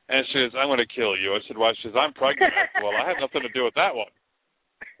 and she says, I'm going to kill you. I said, why? She says, I'm pregnant. I said, well, I had nothing to do with that one.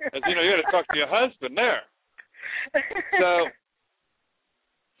 I said, you got to talk to your husband there. So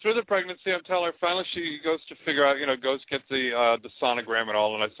through the pregnancy, I'm telling her, finally she goes to figure out, goes get the sonogram and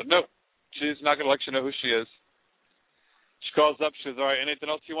all, and I said, nope, she's not going to let you know who she is. She calls up, she says, all right, anything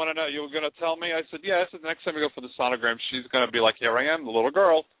else you want to know? You were going to tell me? I said, yeah. I said, the next time we go for the sonogram, she's going to be like, here I am, the little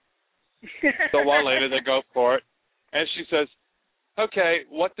girl. So a while later, they go for it, and she says, okay,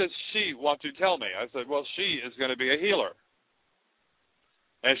 what does she want to tell me? I said, well, she is going to be a healer.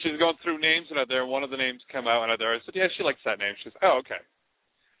 And she's going through names and out there, and one of the names come out and out there. I said, yeah, she likes that name. She says, oh, okay.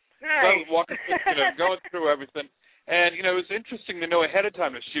 Nice. So I was walking through, going through everything. And, it was interesting to know ahead of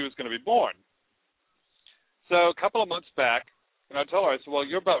time that she was going to be born. So a couple of months back, and I told her, I said, well,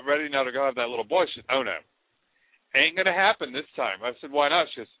 you're about ready now to go have that little boy. She said, oh, no. Ain't going to happen this time. I said, why not?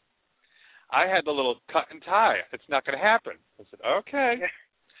 She says, I had the little cut and tie. It's not going to happen. I said, okay.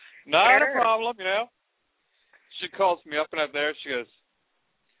 Not a problem, She calls me up and out there. She goes,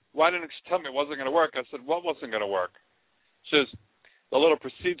 why didn't you tell me it wasn't going to work? I said, what wasn't going to work? She says, the little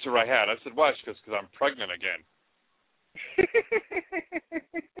procedure I had. I said, why? She goes, because I'm pregnant again.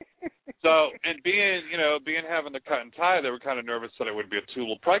 So, and being having the cut and tie, they were kind of nervous that it would be a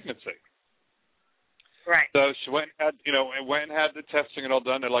tubal pregnancy. Right. So she went and had the testing and all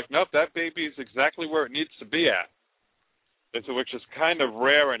done. They're like, nope, that baby is exactly where it needs to be at. Which is kind of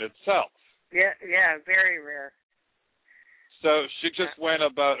rare in itself. Yeah, very rare. So she just went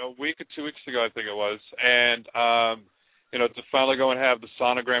about a week or 2 weeks ago, I think it was, and to finally go and have the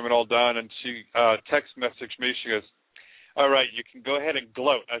sonogram and all done. And she text messaged me. She goes, "All right, you can go ahead and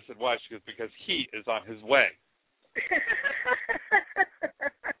gloat." I said, "Why?" She goes, "Because he is on his way."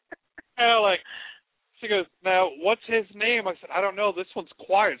 She goes, "Now, what's his name?" I said, "I don't know. This one's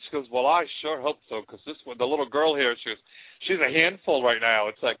quiet." She goes, "Well, I sure hope so, because this one, the little girl here, she goes, she's a handful right now.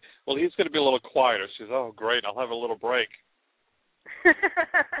 It's like, well, he's going to be a little quieter." She goes, "Oh, great. I'll have a little break."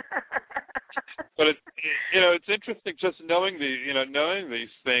 But it's interesting just knowing these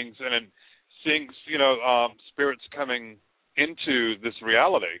things and then seeing spirits coming into this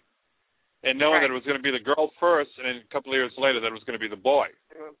reality, and knowing that it was going to be the girl first, and then a couple of years later that it was going to be the boy.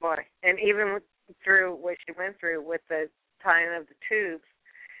 And even through what she went through with the tying of the tubes,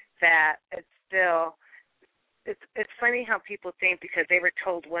 that it's still. It's funny how people think because they were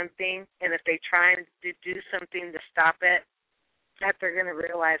told one thing, and if they try to do something to stop it, that they're going to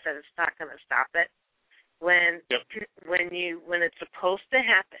realize that it's not going to stop it. When it's supposed to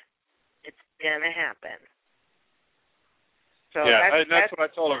happen, it's going to happen. So that's what I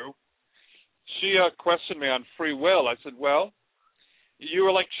told her. She questioned me on free will. I said, well, you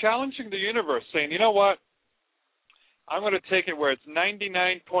were like challenging the universe, saying, you know what? I'm going to take it where it's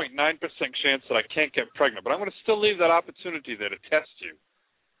 99.9% chance that I can't get pregnant, but I'm going to still leave that opportunity there to test you.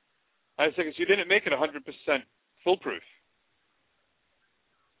 I said, because you didn't make it 100% foolproof.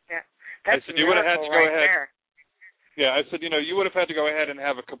 Yeah, that's I said, you would have had to go ahead. There. Yeah, I said, you would have had to go ahead and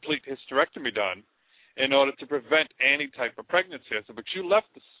have a complete hysterectomy done in order to prevent any type of pregnancy. I said, but you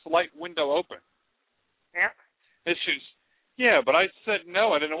left the slight window open. Yeah. And she's, yeah, but I said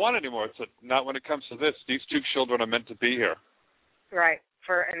no, I didn't want any more. I said, not when it comes to this. These 2 children are meant to be here. Right.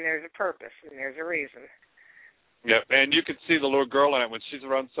 And there's a purpose, and there's a reason. Yep, and you can see the little girl in it when she's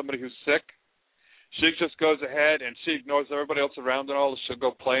around somebody who's sick. She just goes ahead and she ignores everybody else around and all. She'll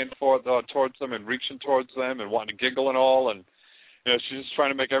go playing towards them and reaching towards them and wanting to giggle and all. And she's just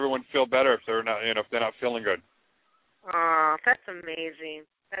trying to make everyone feel better if they're not, if they're not feeling good. Oh, that's amazing.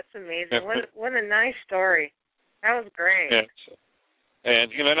 That's amazing. Yeah. What a nice story. That was great. Yeah.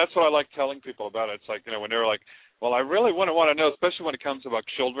 And, that's what I like telling people about it. It's like, when they're like, well, I really wouldn't want to know, especially when it comes about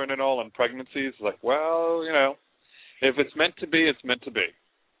children and all and pregnancies. Like, well, if it's meant to be, it's meant to be.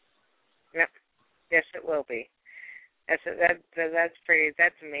 Yep. Yes, it will be. That's pretty.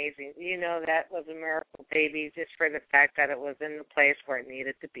 That's amazing. That was a miracle baby just for the fact that it was in the place where it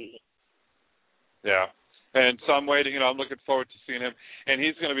needed to be. Yeah. And so I'm waiting, I'm looking forward to seeing him. And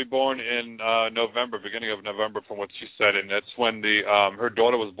he's going to be born in November, beginning of November from what she said. And that's when her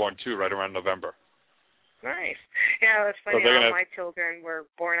daughter was born, too, right around November. Nice. Yeah, it was funny. All my children were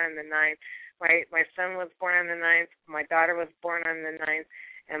born on the 9th. My son was born on the 9th. My daughter was born on the 9th.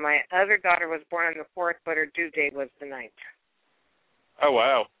 And my other daughter was born on the 4th, but her due date was the 9th. Oh,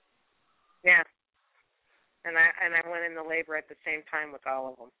 wow. Yeah. And I went into labor at the same time with all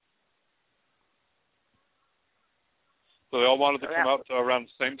of them. So they all wanted to come out around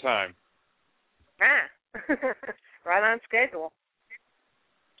the same time. Ah. Right on schedule.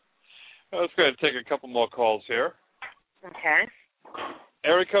 Let's go ahead and take a couple more calls here. Okay.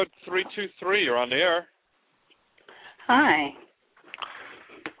 Area code 323, you're on the air. Hi.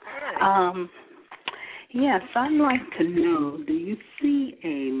 Yes, I'd like to know, do you see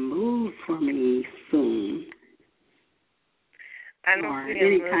a move for me soon? I don't or see a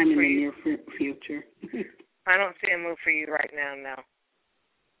move anytime in for the you. near future? I don't see a move for you right now, no.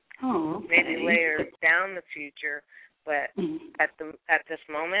 Oh, okay. Maybe later down the future, but at this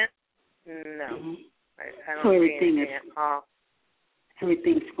moment, no. Mm-hmm. I don't see anything at all.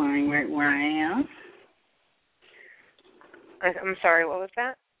 Everything's fine right where I am? I'm sorry, what was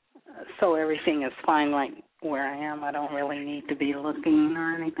that? So everything is fine right where I am. I don't really need to be looking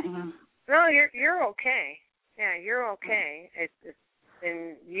or anything. No, you're okay. Yeah, you're okay.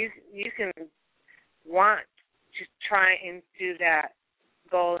 And you can want to try and do that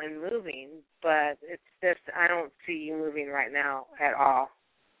goal in moving, but it's just I don't see you moving right now at all.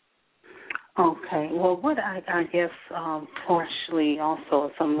 Okay. Well, what I guess partially also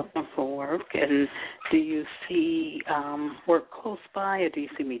is I'm looking for work. And do you see work close by, or do you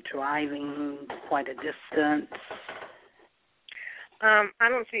see me driving quite a distance? I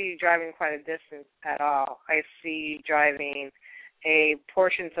don't see you driving quite a distance at all. I see you driving a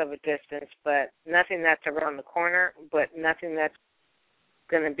portions of a distance, but nothing that's around the corner, but nothing that's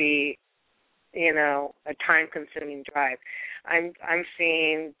going to be, a time-consuming drive. I'm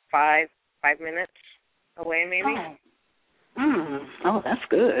seeing 5 minutes away, maybe. Oh, that's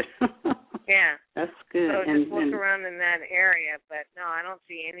good. Yeah. That's good. So just look around in that area, but no, I don't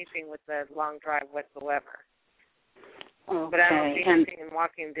see anything with a long drive whatsoever. Okay. But I don't see anything in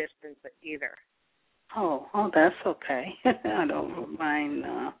walking distance either. Oh, that's okay. I don't mind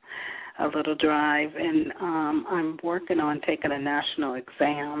a little drive, and I'm working on taking a national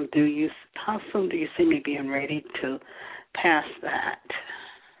exam. How soon do you see me being ready to pass that?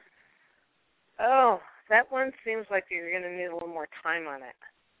 Oh, that one seems like you're going to need a little more time on it.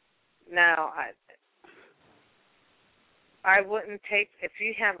 Now, I wouldn't take, if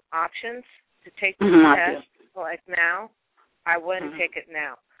you have options to take the test, like now, I wouldn't take it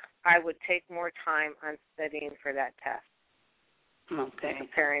now. I would take more time on studying for that test. Okay.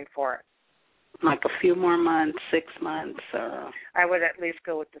 Preparing for it. Like a few more months, 6 months? I would at least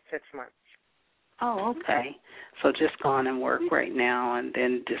go with the 6 months. Oh, okay. So just go on and work right now and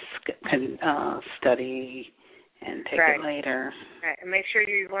then just study and take it later. Right, and make sure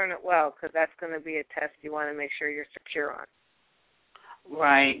you learn it well, because that's going to be a test you want to make sure you're secure on.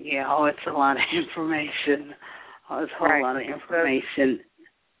 Right, yeah. Oh, it's a lot of information. Oh, it's a whole lot of information.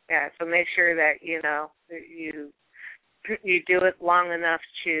 So make sure that, you do it long enough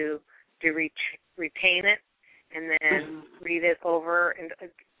to retain it, and then read it over, and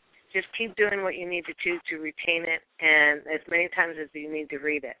just keep doing what you need to do to retain it, and as many times as you need to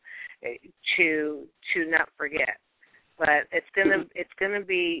read it to not forget. But it's gonna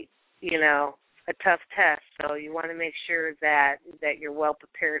be a tough test, so you want to make sure that you're well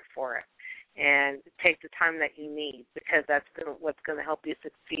prepared for it, and take the time that you need, because that's what's going to help you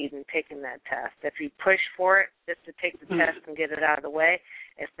succeed in taking that test. If you push for it just to take the test and get it out of the way,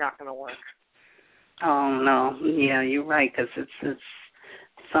 it's not going to work. Oh no, yeah, you're right, because it's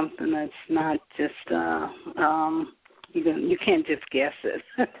something that's not just you can't just guess it.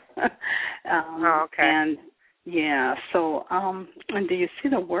 Okay. And yeah, so and do you see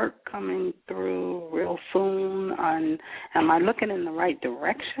the work coming through real soon? Am I looking in the right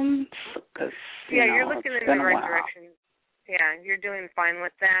direction? You're looking in the right direction. Yeah, you're doing fine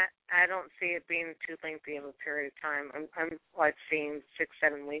with that. I don't see it being too lengthy of a period of time. I'm like seeing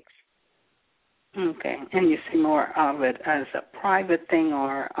 6-7 weeks. Okay, and you see more of it as a private thing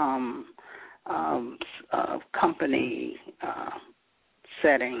or a company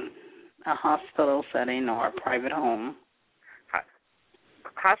setting, a hospital setting or a private home?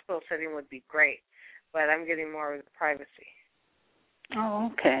 Hospital setting would be great, but I'm getting more of the privacy. Oh,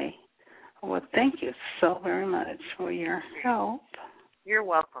 okay. Well, thank you so very much for your help. You're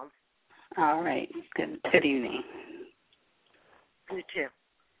welcome. All right. Good evening. You too.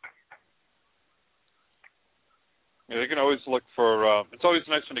 Yeah, they can always look for, it's always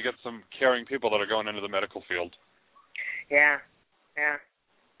nice when you get some caring people that are going into the medical field. Yeah.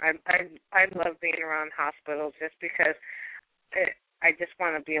 I love being around hospitals just because I just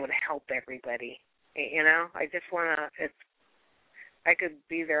want to be able to help everybody. You know, I just want to, I could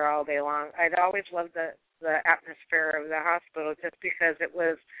be there all day long. I'd always loved the atmosphere of the hospital just because it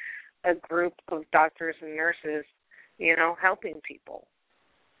was a group of doctors and nurses, you know, helping people.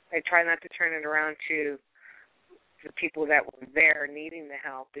 I try not to turn it around to the people that were there needing the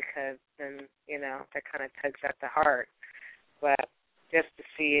help because then, you know, that kind of tugs at the heart. But just to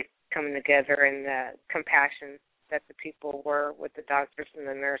see it coming together and the compassion that the people were with the doctors and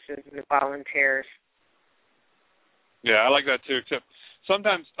the nurses and the volunteers. Yeah, I like that too. Except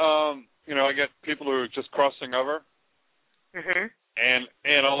sometimes, you know, I get people who are just crossing over, and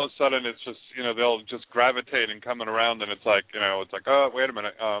all of a sudden it's just, you know, they'll just gravitate and coming around, and it's like, you know, it's like, oh, wait a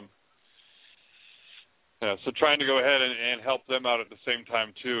minute. Yeah, so trying to go ahead and help them out at the same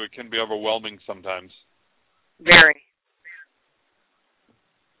time too, it can be overwhelming sometimes. Very.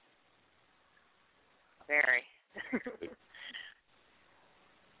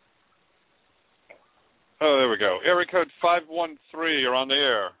 Oh, there we go. Area code 513, you're on the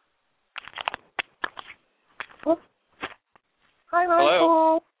air. Hi, Michael.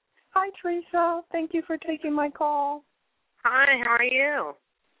 Hello. Hi, Teresa. Thank you for taking my call. Hi, how are you?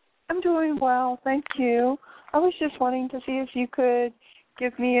 I'm doing well, thank you. I was just wanting to see if you could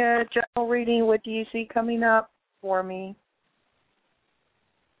give me a general reading. What do you see coming up for me?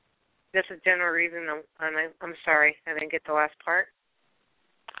 Just a general reason. I'm sorry, I didn't get the last part.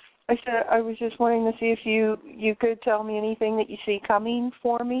 I said I was just wanting to see if you could tell me anything that you see coming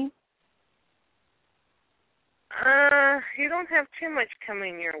for me. You don't have too much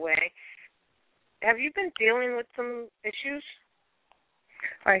coming your way. Have you been dealing with some issues?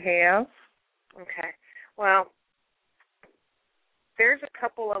 I have. Okay. Well, there's a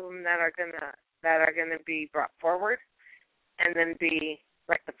couple of them that are gonna be brought forward and then be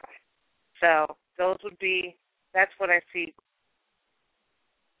rectified. So those would be. That's what I see.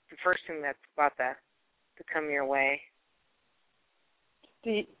 The first thing that's about to come your way.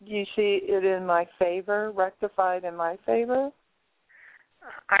 Do you see it in my favor, rectified in my favor?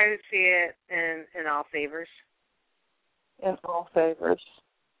 I see it in all favors. In all favors.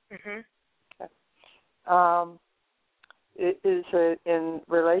 Mhm. Okay. Is it in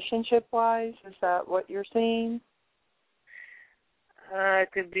relationship-wise? Is that what you're seeing?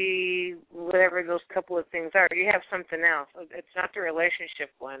 It could be whatever those couple of things are. You have something else. It's not the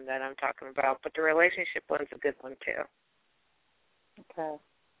relationship one that I'm talking about, but the relationship one's a good one too. Okay.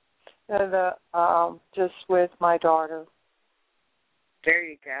 And just with my daughter. There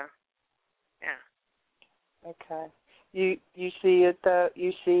you go. Yeah. Okay. You see it?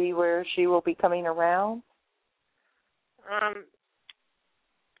 You see where she will be coming around?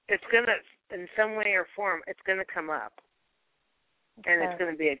 It's gonna, in some way or form, it's gonna come up, and it's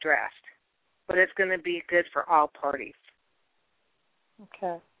gonna be addressed, but it's gonna be good for all parties.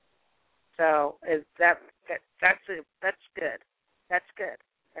 Okay. So that's good. That's good.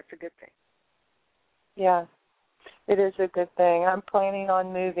 That's a good thing. Yeah, it is a good thing. I'm planning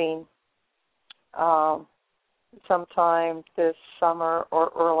on moving sometime this summer or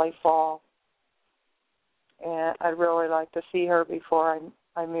early fall, and I'd really like to see her before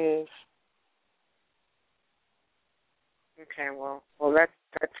I move. Okay, well,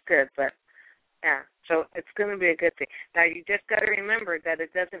 that's good, but yeah, so it's going to be a good thing. Now you just got to remember that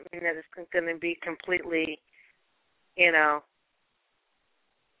it doesn't mean that it's going to be completely,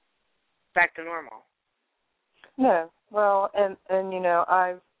 back to normal. No, well, and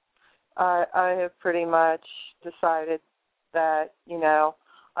I have pretty much decided that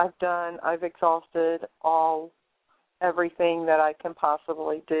I've exhausted everything that I can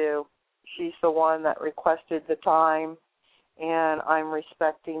possibly do. She's the one that requested the time, and I'm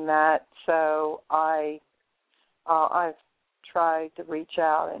respecting that. So I've tried to reach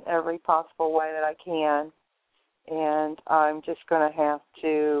out in every possible way that I can, and I'm just going to have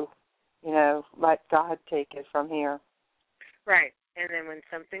to, let God take it from here. Right, and then when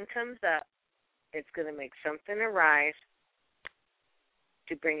something comes up, it's going to make something arise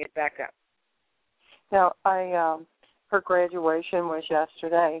to bring it back up. Now, her graduation was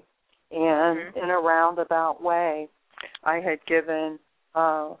yesterday, and in a roundabout way, I had given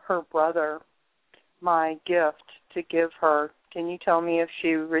her brother my gift to give her. Can you tell me if she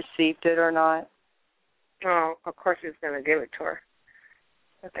received it or not? Oh, of course he's going to give it to her.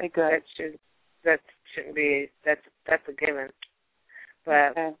 Okay, good. That shouldn't be. That's a given.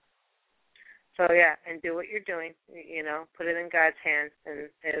 But okay. So yeah, and do what you're doing. You know, put it in God's hands, and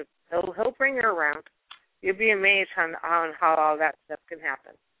he'll bring her around. You'll be amazed on how all that stuff can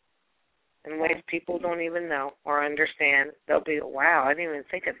happen in ways people don't even know or understand. They'll be, wow, I didn't even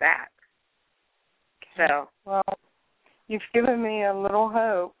think of that. Okay. So well, you've given me a little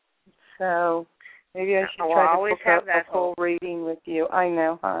hope. So maybe I should try to book up a full reading with you. I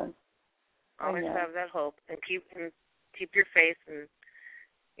know, hon. Always have that hope, and keep your faith, and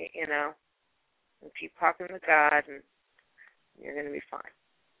you know, and keep talking to God, and you're going to be fine.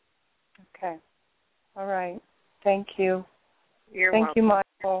 Okay. All right. Thank you. You're welcome. Thank you,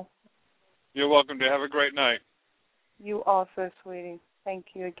 Michael. You're welcome to have a great night. You also, sweetie.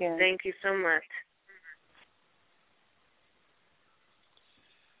 Thank you again. Thank you so much.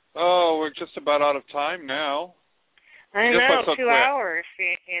 Oh, we're just about out of time now. I know, 2 hours.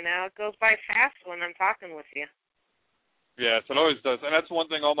 You know, it goes by fast when I'm talking with you. Yes, it always does. And that's one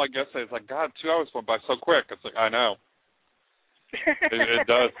thing all my guests say. It's like, God, 2 hours went by so quick. It's like, I know. it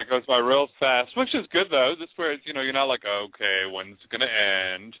does. It goes by real fast, which is good, though. This where, you know, you're not like, okay, when's it going to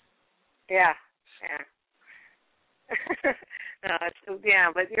end? Yeah. No,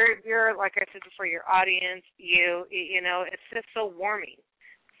 but you're like I said before, your audience, you know, it's just so warming.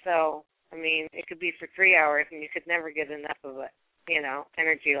 So, I mean, it could be for 3 hours, and you could never get enough of it, you know,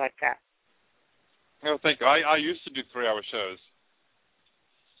 energy like that. No, thank you. I used to do 3-hour shows.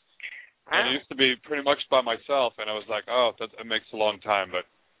 And it used to be pretty much by myself, and I was like, oh, it makes a long time, but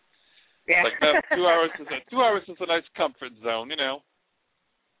yeah. like that 2 hours is a nice comfort zone, you know.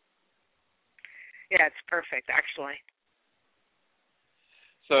 Yeah, it's perfect, actually.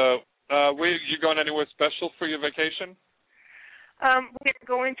 So, you going anywhere special for your vacation? We're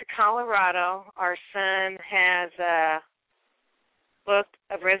going to Colorado. Our son has booked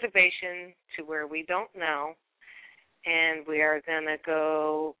a reservation to where we don't know, and we are going to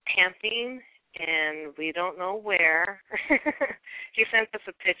go camping, and we don't know where. He sent us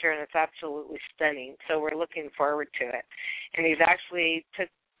a picture, and it's absolutely stunning, so we're looking forward to it. And he's actually took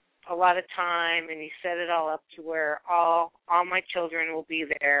a lot of time, and he set it all up to where all my children will be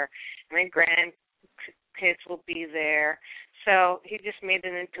there, my grandkids will be there. So he just made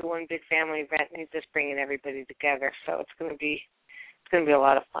it into one big family event, and he's just bringing everybody together. So it's going to be a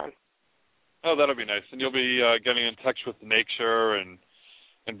lot of fun. Oh, that'll be nice, and you'll be getting in touch with nature and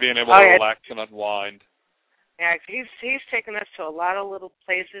being able to relax and unwind. Yeah, he's taken us to a lot of little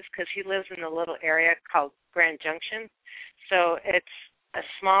places because he lives in a little area called Grand Junction. So it's a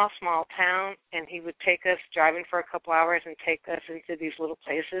small town, and he would take us driving for a couple hours and take us into these little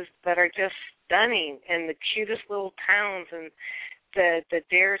places that are just stunning and the cutest little towns, and the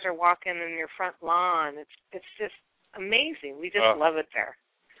deers are walking in your front lawn. It's just amazing. We just love it there.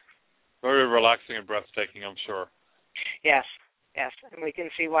 Very relaxing and breathtaking, I'm sure. Yes, and we can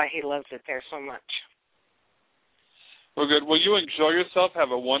see why he loves it there so much. Well, good. Well, you enjoy yourself.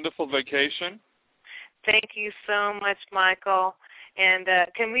 Have a wonderful vacation. Thank you so much, Michael. And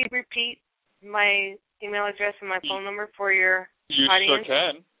can we repeat my email address and my phone number for your audience? You sure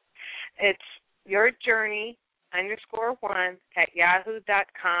can. It's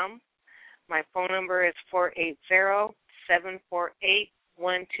yourjourney_1@yahoo.com. My phone number is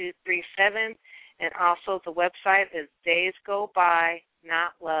 480-748-1237. And also the website is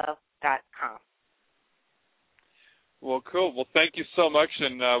daysgobynotLove.com. Well, cool. Well, thank you so much,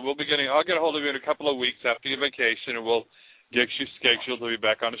 and I'll get a hold of you in a couple of weeks after your vacation, and we'll get you scheduled to be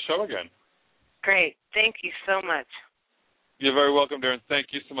back on the show again. Great. Thank you so much. You're very welcome, Darren.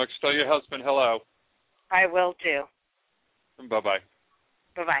 Thank you so much. Tell your husband hello. I will do. Bye-bye.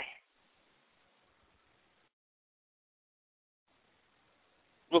 Bye-bye.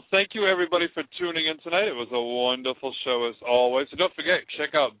 Well, thank you, everybody, for tuning in tonight. It was a wonderful show, as always. So don't forget,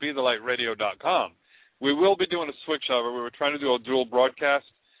 check out BeTheLightRadio.com. We will be doing a switchover. We were trying to do a dual broadcast,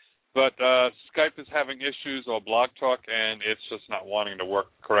 but Skype is having issues, or Blog Talk, and it's just not wanting to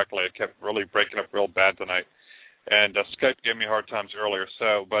work correctly. It kept really breaking up real bad tonight. And Skype gave me hard times earlier.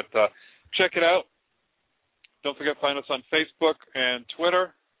 But check it out. Don't forget, find us on Facebook and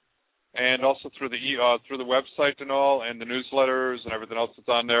Twitter, and also through the website and all, and the newsletters and everything else that's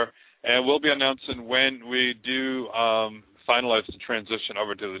on there. And we'll be announcing when we do finalize the transition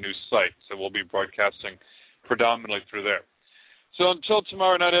over to the new site. So we'll be broadcasting predominantly through there. So until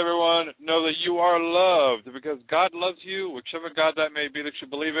tomorrow night, everyone, know that you are loved because God loves you, whichever God that may be that you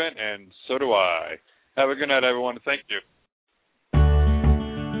believe in, and so do I. Have a good night, everyone. Thank you.